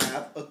should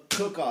have a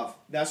cook-off.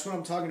 That's what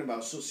I'm talking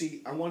about. So,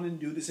 see, I wanted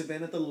to do this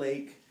event at the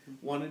lake.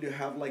 Wanted to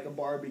have, like, a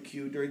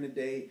barbecue during the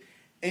day.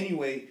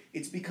 Anyway,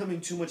 it's becoming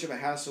too much of a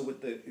hassle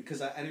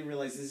because I didn't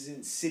realize this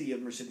isn't city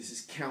of Merced. This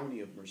is county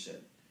of Merced.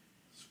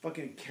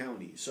 Fucking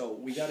county. So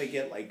we got to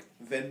get like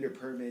vendor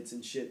permits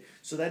and shit.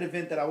 So that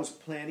event that I was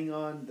planning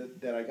on,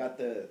 that I got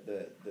the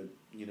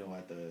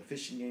at the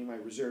fishing game, I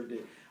reserved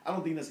it. I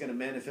don't think that's going to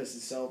manifest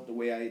itself the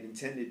way I had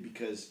intended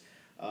because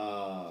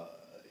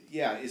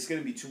it's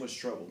going to be too much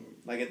trouble.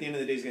 Like at the end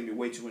of the day, it's going to be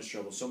way too much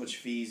trouble. So much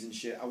fees and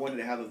shit. I wanted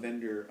to have a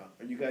vendor.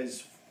 Have you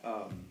guys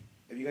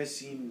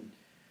seen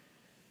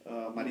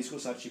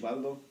Mariscos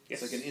Archibaldo?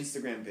 Yes. It's like an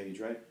Instagram page,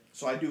 right?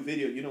 So I do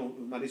video. You know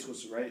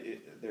Mariscos,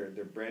 right?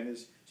 Their brand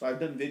is. So I've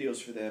done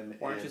videos for them.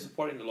 Why aren't you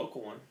supporting the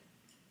local one?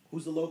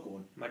 Who's the local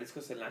one?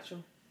 Mariscos El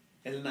Nacho.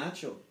 El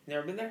Nacho.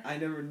 Never been there? I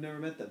never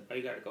met them. Oh,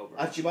 you gotta go, bro.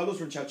 Archibaldo's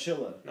from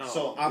Chowchilla. No,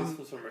 so this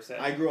was from Merced.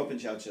 I grew up in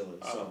Chowchilla.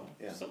 Oh, So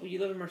yeah. So you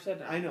live in Merced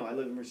now. I know. I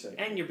live in Merced.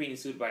 And you're being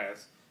sued by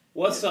us.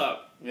 What's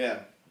up? Yeah.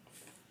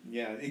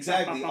 Yeah.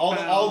 Exactly.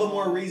 All the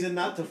more reason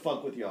not to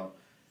fuck with y'all.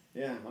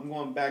 Yeah. I'm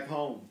going back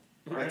home.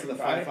 Back to the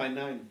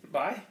 559.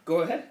 Bye.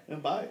 Go ahead.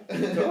 And bye.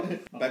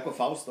 Back with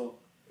Fausto.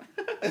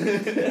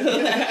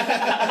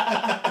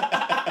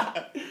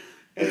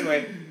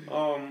 Anyway,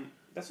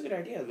 that's a good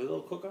idea. The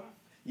little cook-off.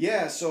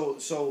 Yeah,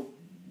 so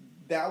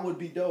that would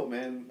be dope,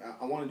 man.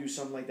 I want to do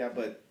something like that.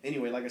 But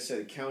anyway, like I said,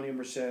 the county of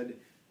Merced,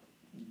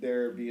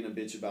 they're being a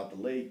bitch about the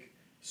lake.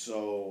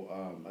 So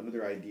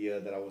another idea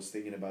that I was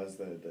thinking about is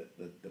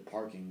the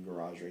parking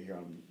garage right here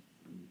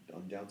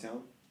on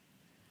downtown.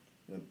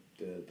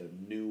 The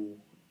new,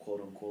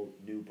 quote unquote,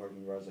 new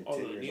parking garage, like 10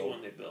 years old. Oh, the new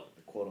one they built.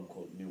 The quote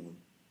unquote new one.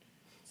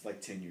 It's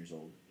like 10 years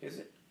old. Is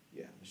it?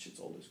 Yeah, this shit's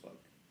old as fuck.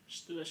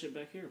 Just do that shit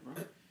back here, bro.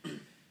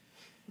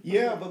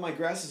 Yeah, but my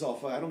grass is all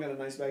flat. I don't got a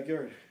nice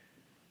backyard.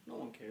 No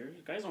one cares.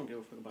 Guys don't give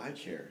a fuck about that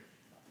shit.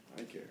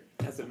 I care.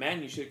 As a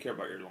man, you should care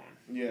about your lawn.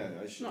 Yeah,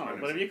 I should. No,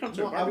 but if you come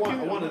to No, a barbecue,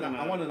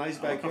 I want a nice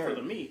I'll come for backyard.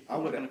 the meat. I I'm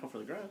not would- gonna come for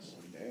the grass.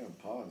 Oh, damn,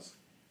 pause.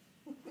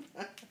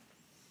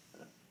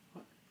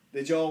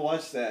 Did y'all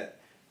watch that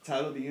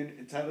Tyler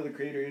the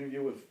Creator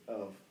interview with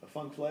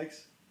Funk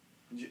Flex?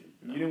 You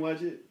didn't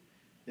watch it?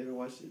 You haven't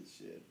watched it?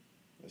 Shit.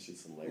 That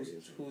shit's hilarious.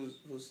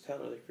 Who's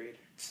Tyler the Creator?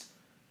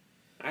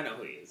 I know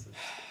who he is.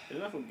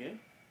 Isn't that from gay?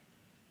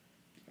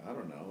 I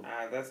don't know.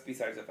 That's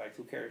besides the fact.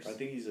 Who cares? I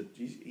think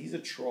he's a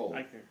troll.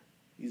 I care.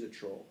 He's a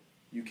troll.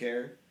 You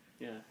care?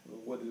 Yeah,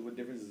 What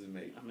difference does it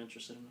make? I'm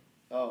interested in it.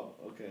 Oh,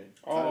 okay.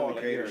 Oh, Tyler the like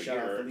Creator. Shout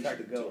out you're Felicia the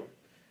attracted to Goat.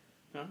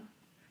 him. Huh?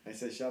 I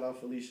said shout out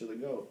Felicia the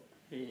Goat.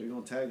 Yeah. We're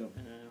gonna tag him.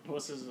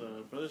 What's his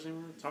brother's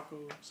name? Taco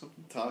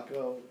something?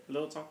 Taco.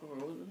 Little Taco or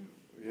what was it?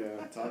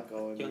 Yeah,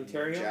 Taco and Young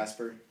Terrio?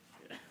 Jasper.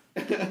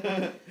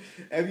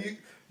 Have you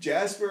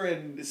Jasper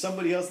and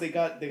somebody else? They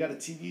got a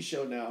TV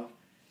show now,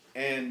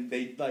 and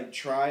they like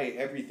try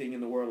everything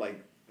in the world,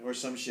 like or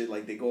some shit.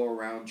 Like they go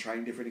around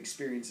trying different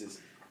experiences.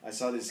 I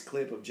saw this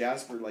clip of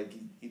Jasper, like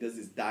he does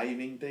this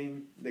diving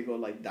thing. They go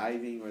like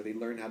diving, or they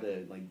learn how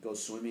to like go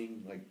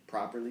swimming like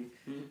properly.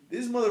 Mm-hmm.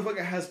 This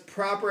motherfucker has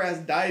proper ass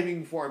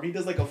diving form. He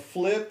does like a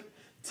flip,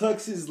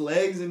 tucks his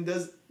legs, and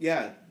does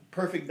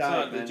perfect dive.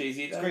 It's not man. the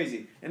Jay-Z It's dive?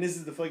 crazy. And this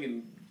is the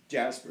fucking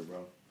Jasper,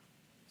 bro.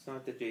 It's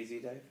not the Jay-Z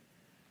dive.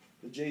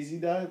 The Jay-Z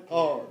dive?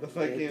 Oh, the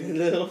fucking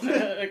little. look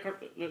at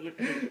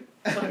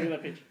that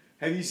picture.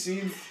 Have you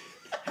seen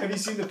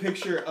the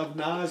picture of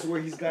Nas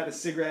where he's got a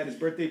cigar at his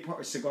birthday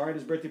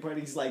party?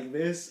 He's like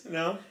this.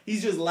 No.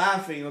 He's just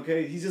laughing.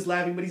 Okay, he's just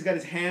laughing, but he's got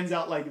his hands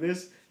out like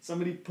this.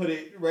 Somebody put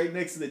it right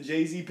next to the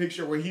Jay-Z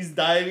picture where he's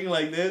diving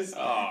like this,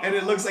 and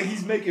it looks like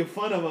he's making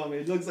fun of him.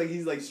 It looks like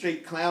he's like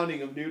straight clowning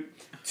him, dude.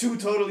 Two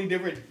totally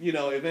different,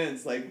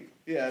 events. Like,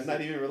 yeah,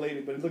 not even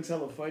related, but it looks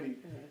hella funny.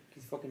 Yeah,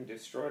 he's fucking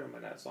destroyed him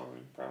in that song,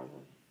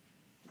 probably.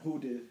 Who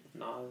did?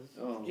 Nas.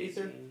 Oh.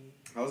 Jay-Z.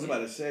 I was about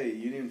to say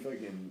you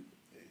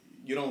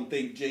don't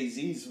think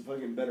Jay-Z's a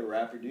fucking better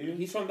rapper, do you?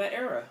 He's from that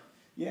era.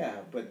 Yeah,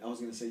 but I was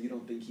gonna say you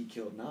don't think he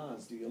killed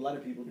Nas, do you? A lot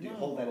of people do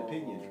hold that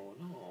opinion.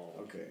 No.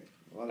 Okay.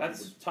 A lot of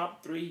That's people,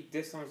 top 3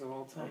 diss songs of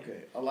all time.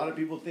 okay. A lot of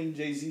people think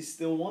Jay-Z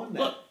still won that.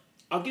 Look,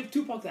 I'll give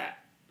Tupac that.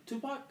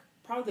 Tupac,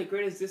 probably the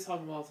greatest diss song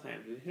of all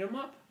time, dude. Hit him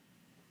up.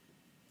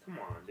 Come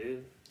on,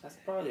 dude. That's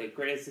probably the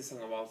greatest diss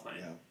song of all time.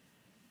 Yeah.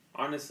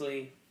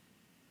 Honestly,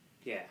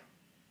 yeah.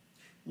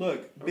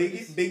 Look,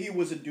 Biggie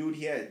was a dude.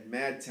 He had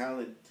mad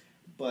talent,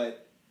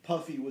 but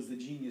Puffy was the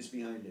genius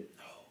behind it.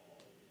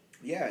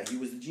 Yeah, he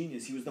was the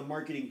genius. He was the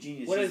marketing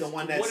genius. He's the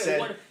one that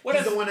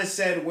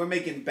said we're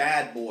making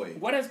Bad Boy.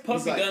 What has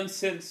Puffy done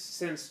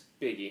since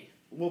Biggie?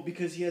 Well,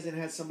 because he hasn't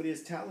had somebody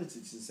as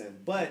talented since then.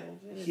 But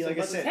he, like I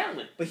about the said,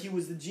 talent. but he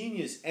was the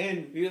genius.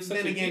 And He was such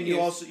then a again,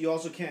 genius. you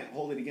also can't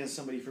hold it against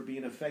somebody for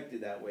being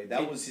affected that way.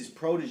 That was his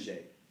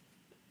protege.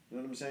 You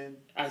know what I'm saying?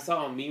 I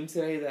saw a meme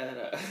today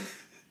that.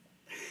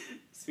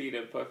 Speaking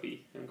of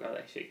Puffy, I'm glad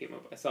that shit came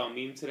up. I saw a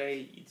meme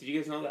today. Did you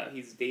guys know that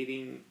he's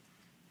dating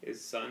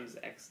his son's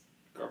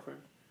ex-girlfriend?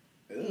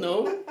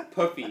 No.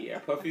 Puffy, yeah.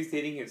 Puffy's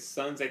dating his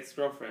son's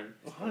ex-girlfriend,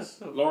 What?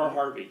 Laura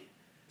Harvey.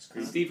 It's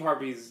creepy. Steve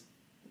Harvey's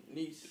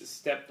Niece.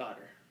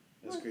 stepdaughter.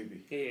 That's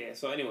creepy. Yeah.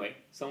 So anyway,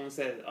 someone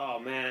said, "Oh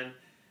man,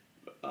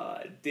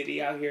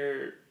 Diddy out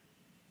here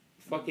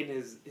fucking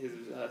his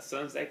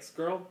son's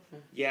ex-girl."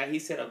 Yeah, he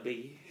set up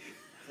Biggie.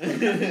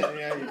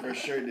 Yeah, he for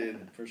sure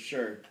did. For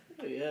sure.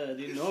 Oh, yeah, I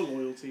didn't know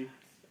loyalty.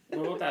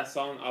 What about that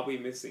song, "I'll Be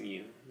Missing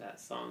You"? That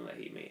song that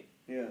he made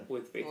Yeah.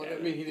 with Faith Well, I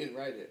Evans. mean, he didn't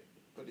write it,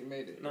 but he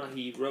made it. No,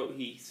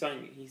 he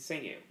sang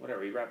it,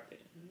 whatever, he rapped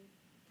it.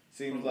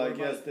 Seems What like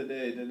about-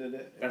 yesterday.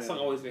 That song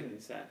always makes me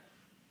sad.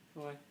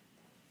 Why?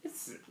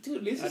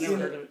 Dude, listen I to never it.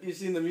 heard of it. You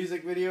seen the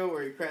music video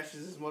where he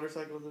crashes his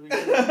motorcycle at the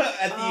beginning?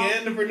 At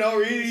the end, for no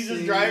reason, he's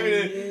just driving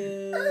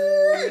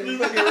it. Just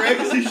like a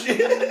wrecks and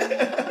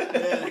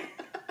shit.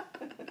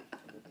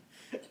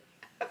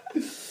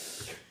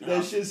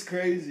 That shit's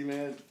crazy,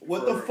 man.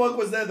 What the fuck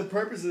was that? The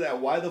purpose of that?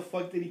 Why the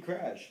fuck did he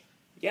crash?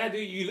 Yeah,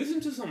 dude, you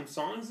listen to some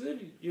songs,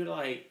 dude, you're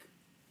like,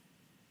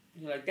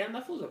 damn,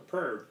 that fool's a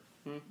perv.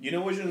 You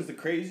know which one is the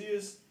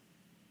craziest?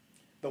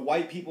 The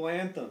White People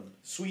Anthem,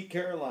 Sweet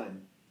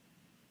Caroline.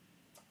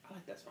 I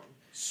like that song.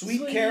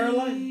 Sweet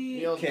Caroline.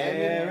 Neil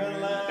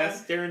Caroline.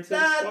 That's Darren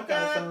Till's fuck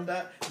out song.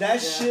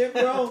 That shit,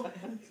 bro,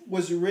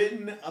 was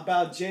written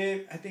about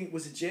I think,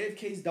 was it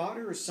JFK's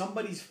daughter or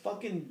somebody's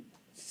fucking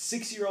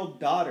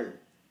 6-year-old daughter?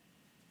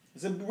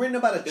 It's written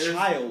about a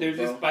child, There's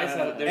bro. this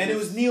Paisa, And it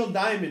was Neil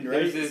Diamond,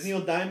 right? It's Neil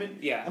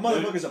Diamond? Yeah. That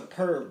motherfucker's a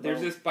perv, bro. There's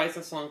this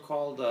Paisa song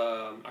called,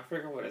 I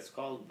forget what it's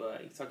called,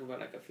 but he's talking about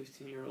like a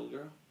 15-year-old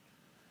girl.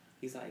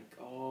 He's like,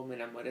 oh, me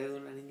enamoré de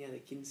una niña de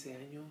 15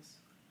 años.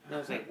 And I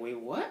was like, wait,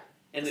 what?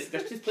 And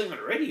that's just playing on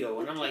the radio.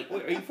 And I'm like,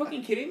 wait, are you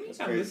fucking kidding me?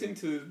 I'm listening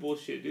to this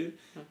bullshit, dude.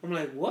 I'm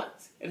like,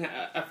 what? And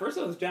at first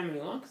I was jamming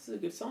along because it's a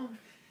good song.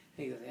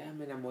 And he goes, yeah,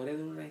 me enamoré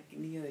de una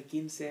niña de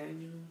 15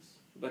 años.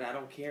 But I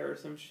don't care or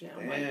some shit.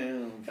 I'm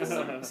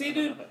like, see,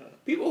 dude,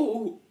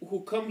 people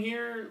who come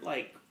here,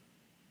 like,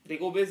 they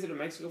go visit in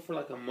Mexico for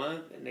like a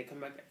month and they come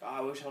back like, oh,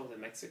 I wish I was in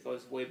Mexico.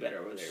 It's way better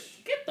over there.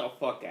 Get the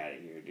fuck out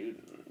of here,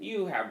 dude.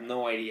 You have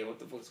no idea what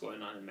the fuck's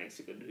going on in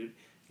Mexico, dude.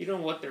 You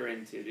don't know what they're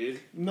into, dude.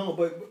 No,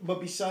 but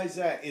besides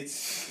that,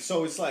 it's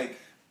like...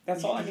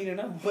 That's all I need to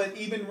know. But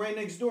even right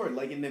next door,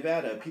 like in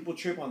Nevada, people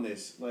trip on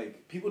this.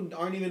 Like, people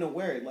aren't even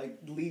aware. Like,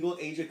 legal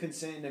age of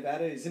consent in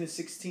Nevada, isn't it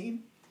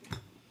 16?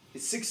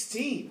 It's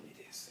 16.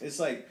 It is. It's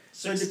like,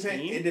 so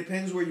 $16? it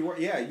depends where you are.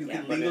 Yeah, you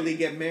can legally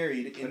get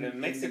married in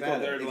Mexico,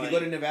 Nevada. If like, you go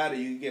to Nevada,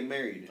 you can get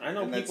married. I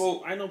know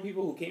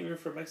people who came here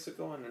from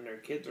Mexico and then their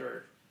kids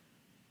are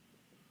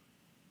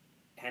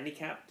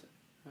handicapped.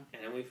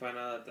 And then we find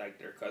out like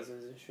their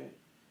cousins and shit.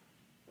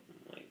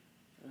 Like,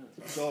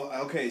 so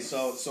okay,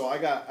 so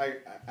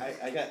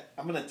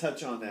I'm gonna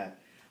touch on that.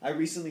 I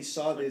recently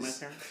saw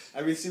this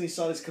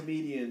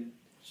comedian.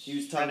 He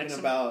was talking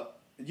about,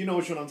 you know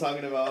which one I'm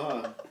talking about,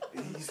 huh?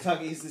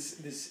 He's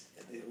this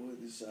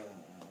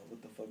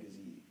what the fuck is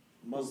he?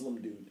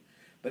 Muslim dude.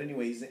 But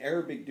anyway, he's an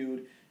Arabic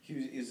dude.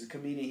 He's a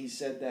comedian. He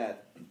said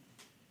that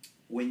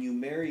when you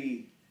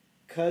marry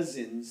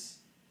cousins,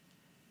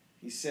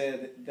 he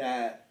said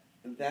that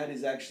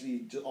is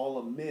actually all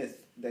a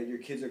myth, that your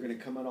kids are going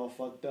to come out all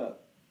fucked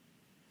up.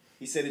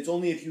 He said it's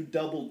only if you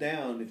double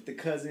down, if the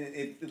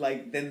cousin,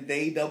 then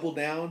they double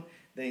down,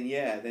 then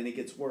it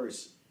gets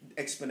worse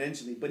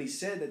exponentially. But he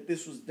said that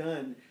this was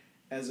done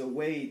as a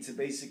way to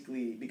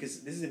basically,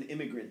 because this is an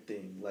immigrant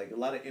thing. Like, a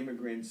lot of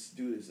immigrants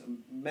do this.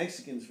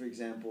 Mexicans, for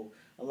example,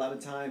 a lot of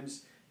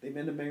times they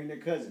end up marrying their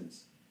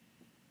cousins.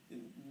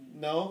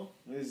 No?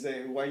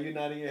 Why are you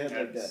nodding your head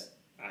like that?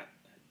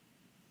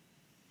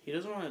 He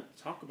doesn't want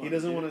to talk about. He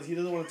doesn't want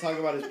to talk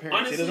about his parents.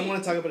 Honestly, he doesn't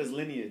want to talk about his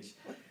lineage.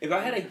 If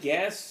I had to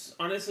guess,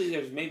 honestly,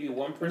 there's maybe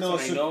one person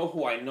I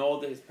know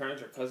that his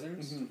parents are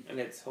cousins, and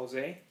it's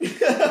Jose.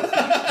 He's like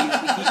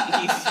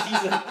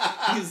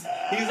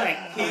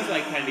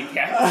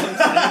handicapped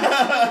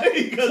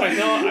sometimes. So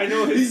I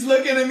know he's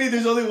looking at me.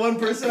 There's only one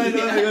person I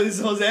know. I go, this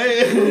is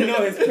Jose. I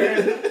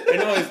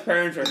know his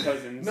parents are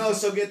cousins. No,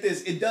 so get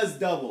this. It does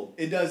double.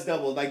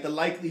 Like, the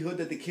likelihood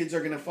that the kids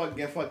are gonna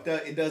get fucked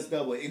up, it does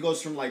double. It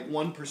goes from like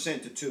 1%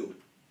 to 2%.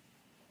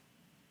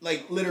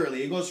 Like,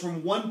 literally, it goes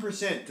from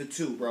 1% to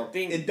 2%, bro.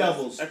 It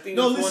doubles.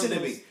 Listen to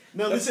me.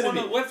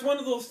 What's one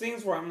of those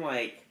things where I'm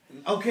like,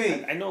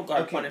 okay, I know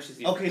God punishes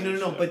you. Okay,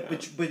 no, but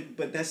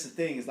that's the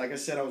thing. Is, like I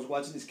said, I was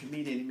watching this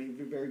comedian. He made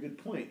a very good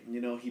point. You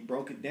know, he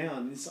broke it down.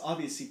 And it's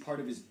obviously part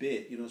of his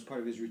bit. You know, it's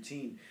part of his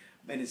routine,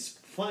 and it's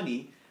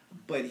funny.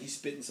 But he's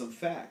spitting some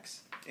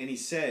facts, and he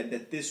said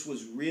that this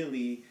was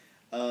really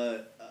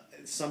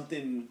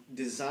something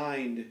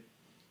designed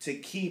to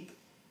keep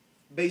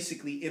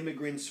basically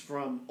immigrants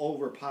from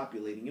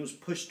overpopulating. It was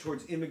pushed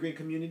towards immigrant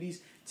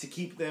communities to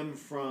keep them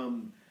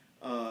from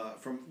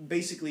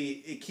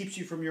basically, it keeps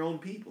you from your own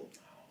people.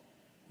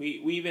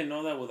 We even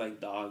know that with like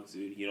dogs,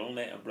 dude. You don't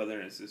let a brother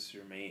and sister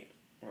mate,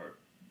 or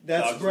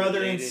that's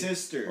brother related, and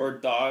sister, or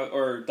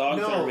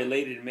dogs are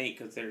related mate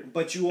because they're.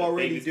 But you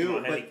already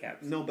do.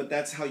 But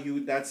that's how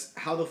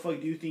the fuck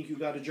do you think you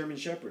got a German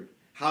Shepherd?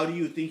 How do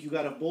you think you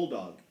got a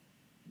bulldog?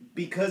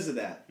 Because of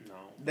that. No.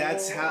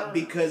 That's how,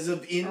 because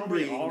of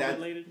inbreeding. All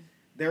related?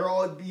 They're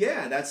all,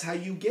 that's how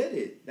you get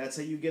it. That's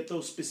how you get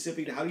those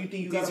specific. How do you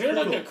think you got? Is there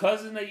like a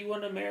cousin that you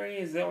want to marry?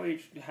 Is that why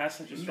you have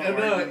such a strong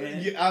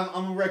argument? I'm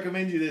gonna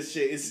recommend you this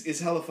shit. It's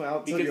hella fun.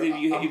 I'll tell because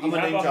you, if you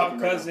have a hot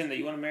cousin that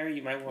you want to marry,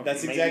 you might want.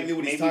 That's exactly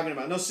what he's talking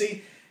about. No,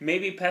 see.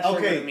 Maybe pass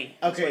over to me.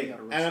 Okay,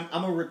 and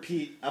I'm gonna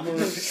repeat. No, I'm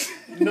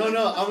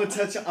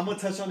gonna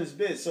touch on this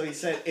bit. So he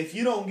said, if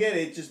you don't get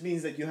it, it just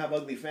means that you have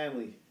ugly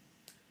family.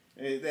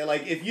 They're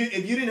like, if you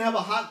didn't have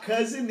a hot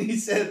cousin, he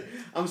said,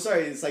 I'm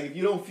sorry, it's like, if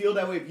you don't feel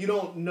that way, if you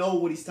don't know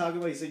what he's talking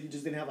about, he said you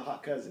just didn't have a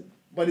hot cousin.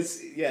 But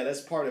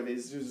that's part of it.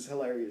 It was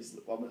hilarious.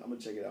 I'm gonna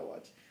check it out.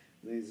 Watch.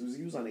 He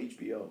was on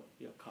HBO.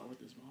 Yo, caught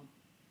with his mom.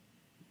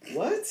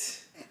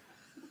 What?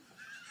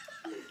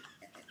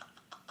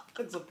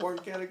 That's a porn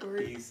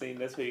category. He's saying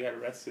that's why you got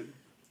arrested.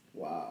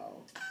 Wow.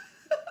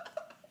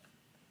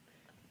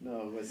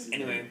 No,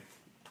 anyway,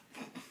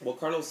 well,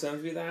 Carlos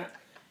sends me that.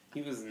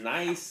 He was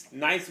nice.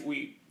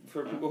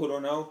 For people who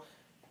don't know,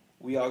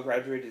 we all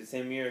graduated the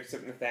same year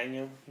except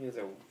Nathaniel.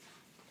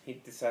 He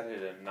decided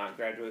to not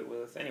graduate with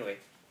us. Anyway,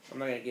 I'm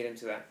not gonna get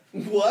into that.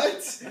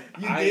 What?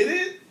 You did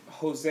it?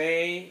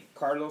 Jose,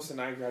 Carlos,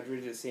 and I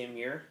graduated the same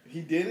year.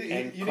 He did it?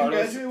 And you Carlos,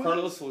 didn't graduate with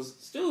Carlos us?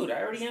 was... Dude,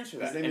 I already answered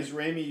that. His name is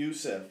Rami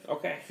Youssef.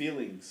 Okay.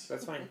 Feelings.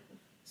 That's fine.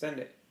 Send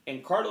it.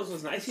 And Carlos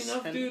was nice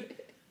enough, dude.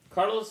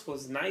 Carlos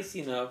was nice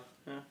enough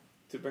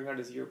to bring out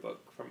his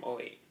yearbook from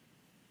 08.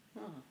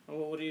 Oh,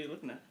 well, what are you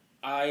looking at?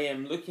 I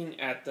am looking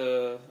at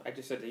the... I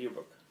just said the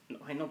yearbook. No,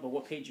 I know, but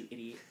what page, you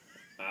idiot?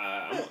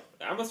 I'm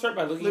gonna start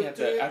by looking at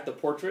the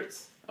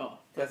portraits. Oh,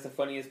 that's the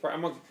funniest part.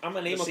 I'm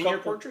gonna name the a senior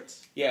couple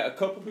portraits. Yeah, a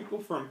couple people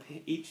from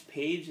each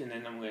page, and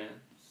then I'm gonna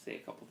say a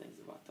couple things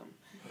about them.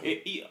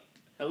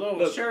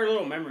 Share a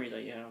little memory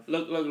that you have.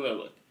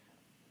 Look.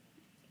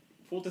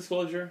 Full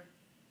disclosure,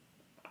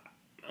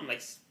 I'm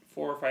like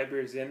 4 or 5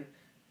 beers in.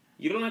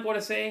 You don't like what I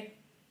say?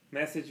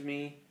 Message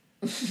me.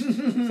 Message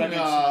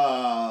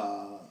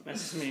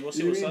me. We'll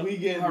see what's up.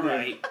 All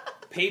right.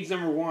 Page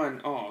number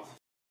 1. Oh,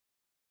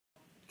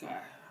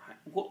 God.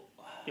 What?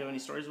 You have any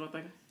stories about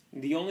that guy?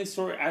 The only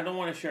story, I don't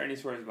want to share any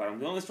stories about him.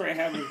 The only story I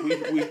have is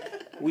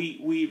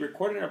we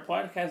recorded our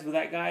podcast with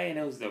that guy, and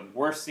it was the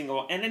worst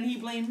single. And then he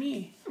blamed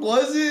me.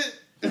 Was it?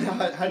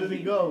 How did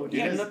it go?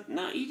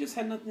 He just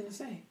had nothing to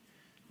say.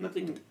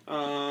 Nothing.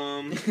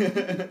 I'm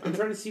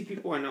trying to see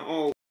people I know.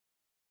 Oh,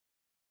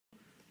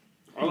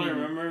 all I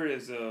remember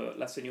is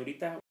La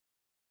Señorita.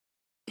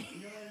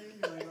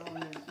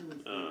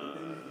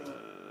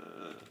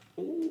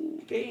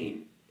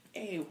 Dang.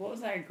 Hey, what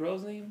was that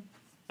girl's name?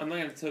 I'm not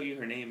gonna tell you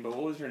her name, but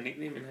what was her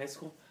nickname in high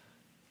school?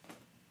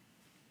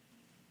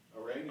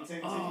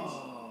 Orangutan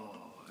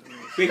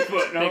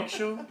Bigfoot, no? Big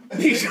Show?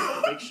 Big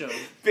Show. Big Show.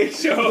 Big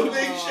Show.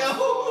 Big Show.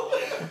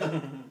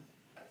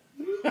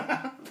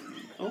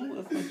 Oh,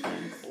 that's my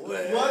friend.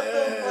 What the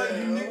fuck?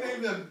 You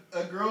nicknamed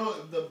a girl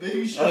the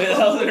Big Show? Oh, yeah,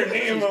 that was her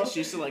name, bro. She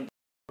used to like...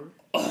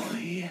 Oh,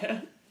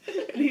 yeah.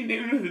 And he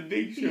named her the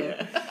Big Show.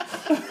 Yeah.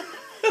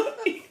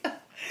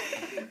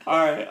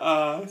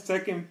 Alright,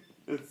 second...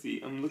 Let's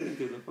see, I'm looking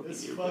through the fucking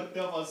It's yearbook. fucked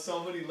up on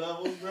so many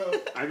levels, bro.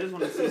 I just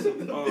want to say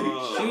something.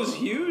 She was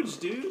huge,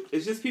 dude.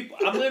 It's just people...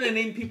 I'm going to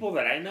name people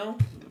that I know.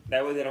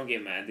 That way they don't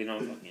get mad. They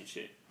don't fucking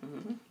shit.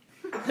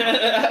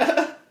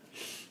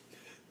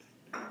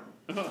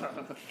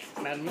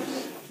 Mad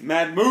Moose.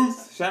 Mad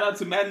Moose. Shout out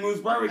to Mad Moose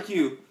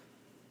Barbecue.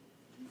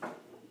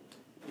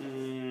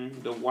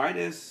 The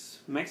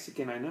whitest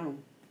Mexican I know.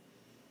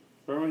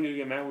 Remember he would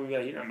get mad when we be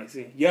like, "You're not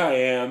Mexican." Yeah, I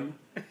am.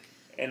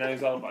 And now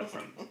he's all about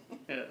something.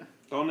 Yeah.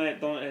 Don't edit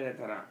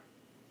that out.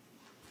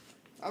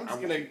 I'm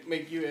just gonna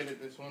make you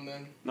edit this one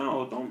then.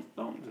 No, don't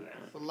do that.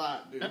 It's a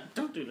lot, dude.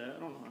 Don't do that. I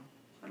don't know how.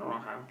 I don't know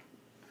how.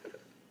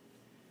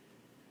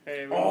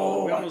 Hey, we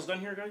almost done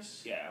here,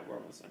 guys? Yeah, we're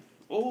almost done.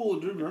 Oh,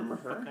 dude, remember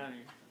her? Fuck outta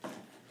here.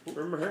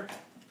 Remember her?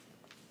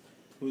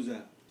 Who's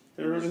that?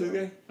 Remember this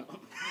guy?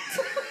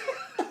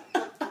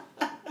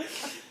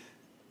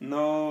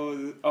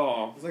 No.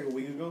 Oh. It was like a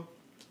week ago.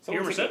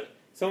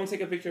 Someone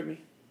take a picture of me.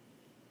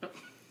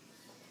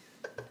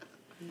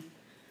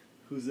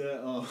 Who's that?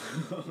 Oh.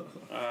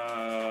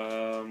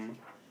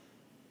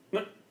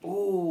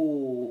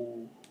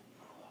 Ooh.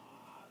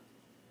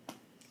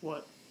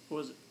 What? Who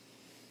was it?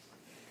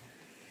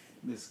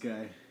 This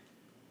guy.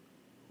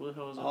 Who the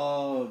hell was it?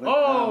 Oh.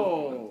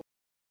 Oh!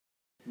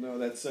 No,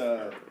 that's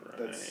Right.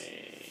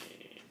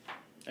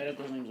 Edit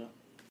those names out.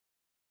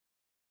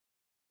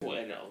 We'll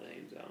edit all the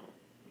names out.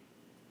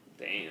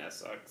 Dang, that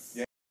sucks.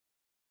 Yeah.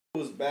 It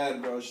was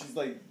bad, bro. She's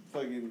like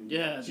fucking...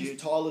 Yeah, she's dude.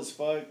 tall as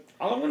fuck.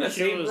 All I'm gonna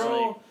She say, was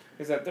bro,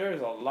 is that there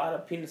is a lot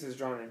of penises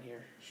drawn in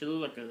here. She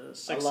looked like a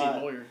sexy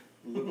lot. lawyer.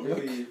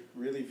 Really,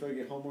 really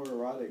fucking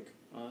homoerotic.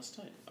 Oh, that's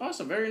tight. Oh, that's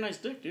a very nice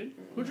dick, dude.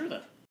 Who drew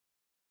that?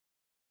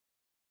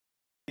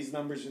 These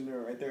numbers in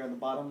there, right there on the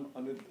bottom,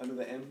 under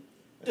the M.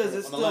 Does it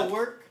On the still left.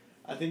 work?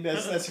 I think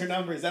that's her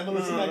number. Is that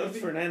Melissa No, that's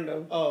McAfee?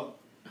 Fernando. Oh.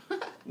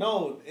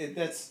 No,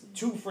 that's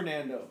to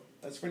Fernando.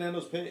 That's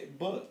Fernando's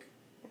book.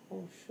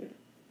 Oh, shit.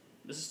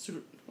 This is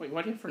too... Wait,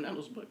 why do you have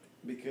Fernando's book?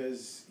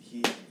 Because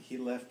he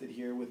left it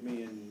here with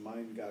me and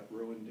mine got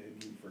ruined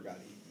and he forgot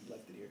he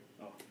left it here.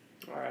 Oh.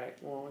 Alright,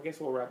 well, I guess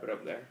we'll wrap it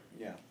up there.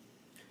 Yeah.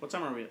 What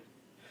time are we at?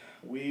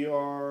 We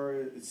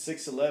are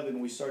 6:11.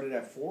 We started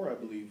at 4, I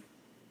believe.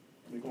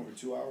 We're going for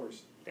 2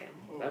 hours.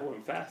 Damn, that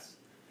went fast.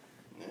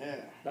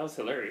 Yeah. That was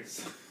hilarious.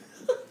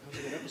 That was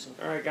a good episode.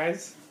 Alright,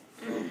 guys.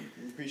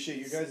 We appreciate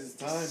you guys'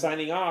 time.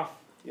 Signing off.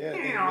 Yeah,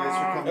 thank you guys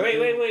for coming.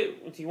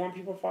 Wait. Do you want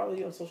people to follow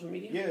you on social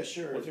media? Yeah,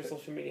 sure. What's your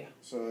social media?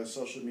 So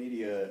social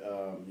media,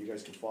 you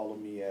guys can follow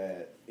me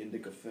at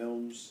Indica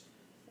Films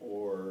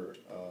or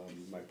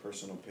my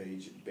personal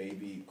page,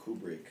 Baby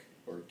Kubrick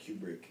or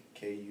Kubrick,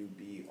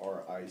 Kubrick,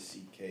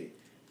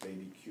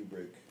 Baby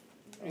Kubrick.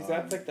 Is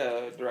that like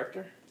the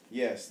director?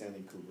 Yeah,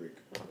 Stanley Kubrick.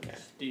 Okay.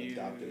 Do you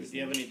have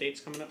any dates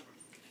coming up?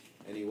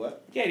 Any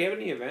what? Yeah, do you have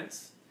any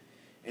events?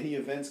 Any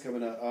events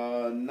coming up?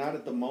 Not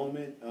at the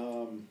moment.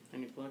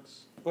 Any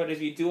plugs? But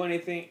if you do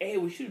anything, hey,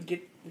 we should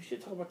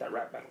talk about that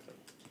rap battle thing.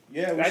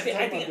 Yeah, we I should think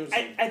talk I about think doing I,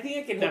 something. I think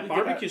I can help That you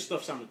get barbecue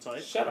stuff sounded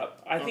tight. Shut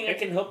up. I think I Okay.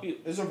 can help you.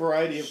 There's a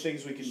variety of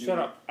things we can do. Shut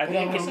up. I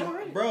think I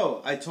can.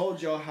 Bro, I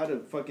told y'all how to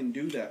fucking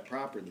do that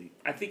properly.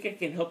 I think I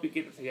can help you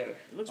get it together.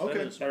 It looks Okay.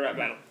 better this That way. rap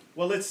battle.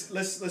 Well,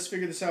 let's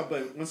figure this out.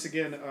 But once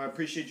again, I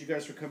appreciate you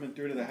guys for coming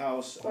through to the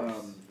house.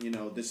 You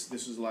know, this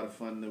was a lot of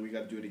fun. That we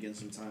got to do it again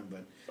sometime.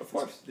 But Of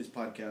course. this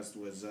podcast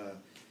was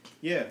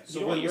yeah. So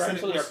you know what? You're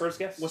actually our first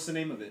guest. What's the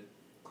name of it?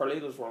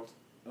 Carlito's World.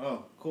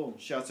 Oh, cool!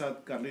 Shouts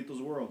out Carlitos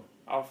World.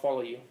 I'll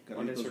follow you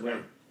on Carlitos Instagram.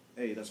 World.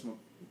 Hey, that's what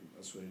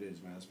it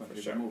is, man. That's my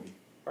favorite sure. movie.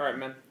 All right,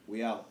 man.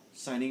 We out.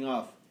 Signing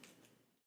off.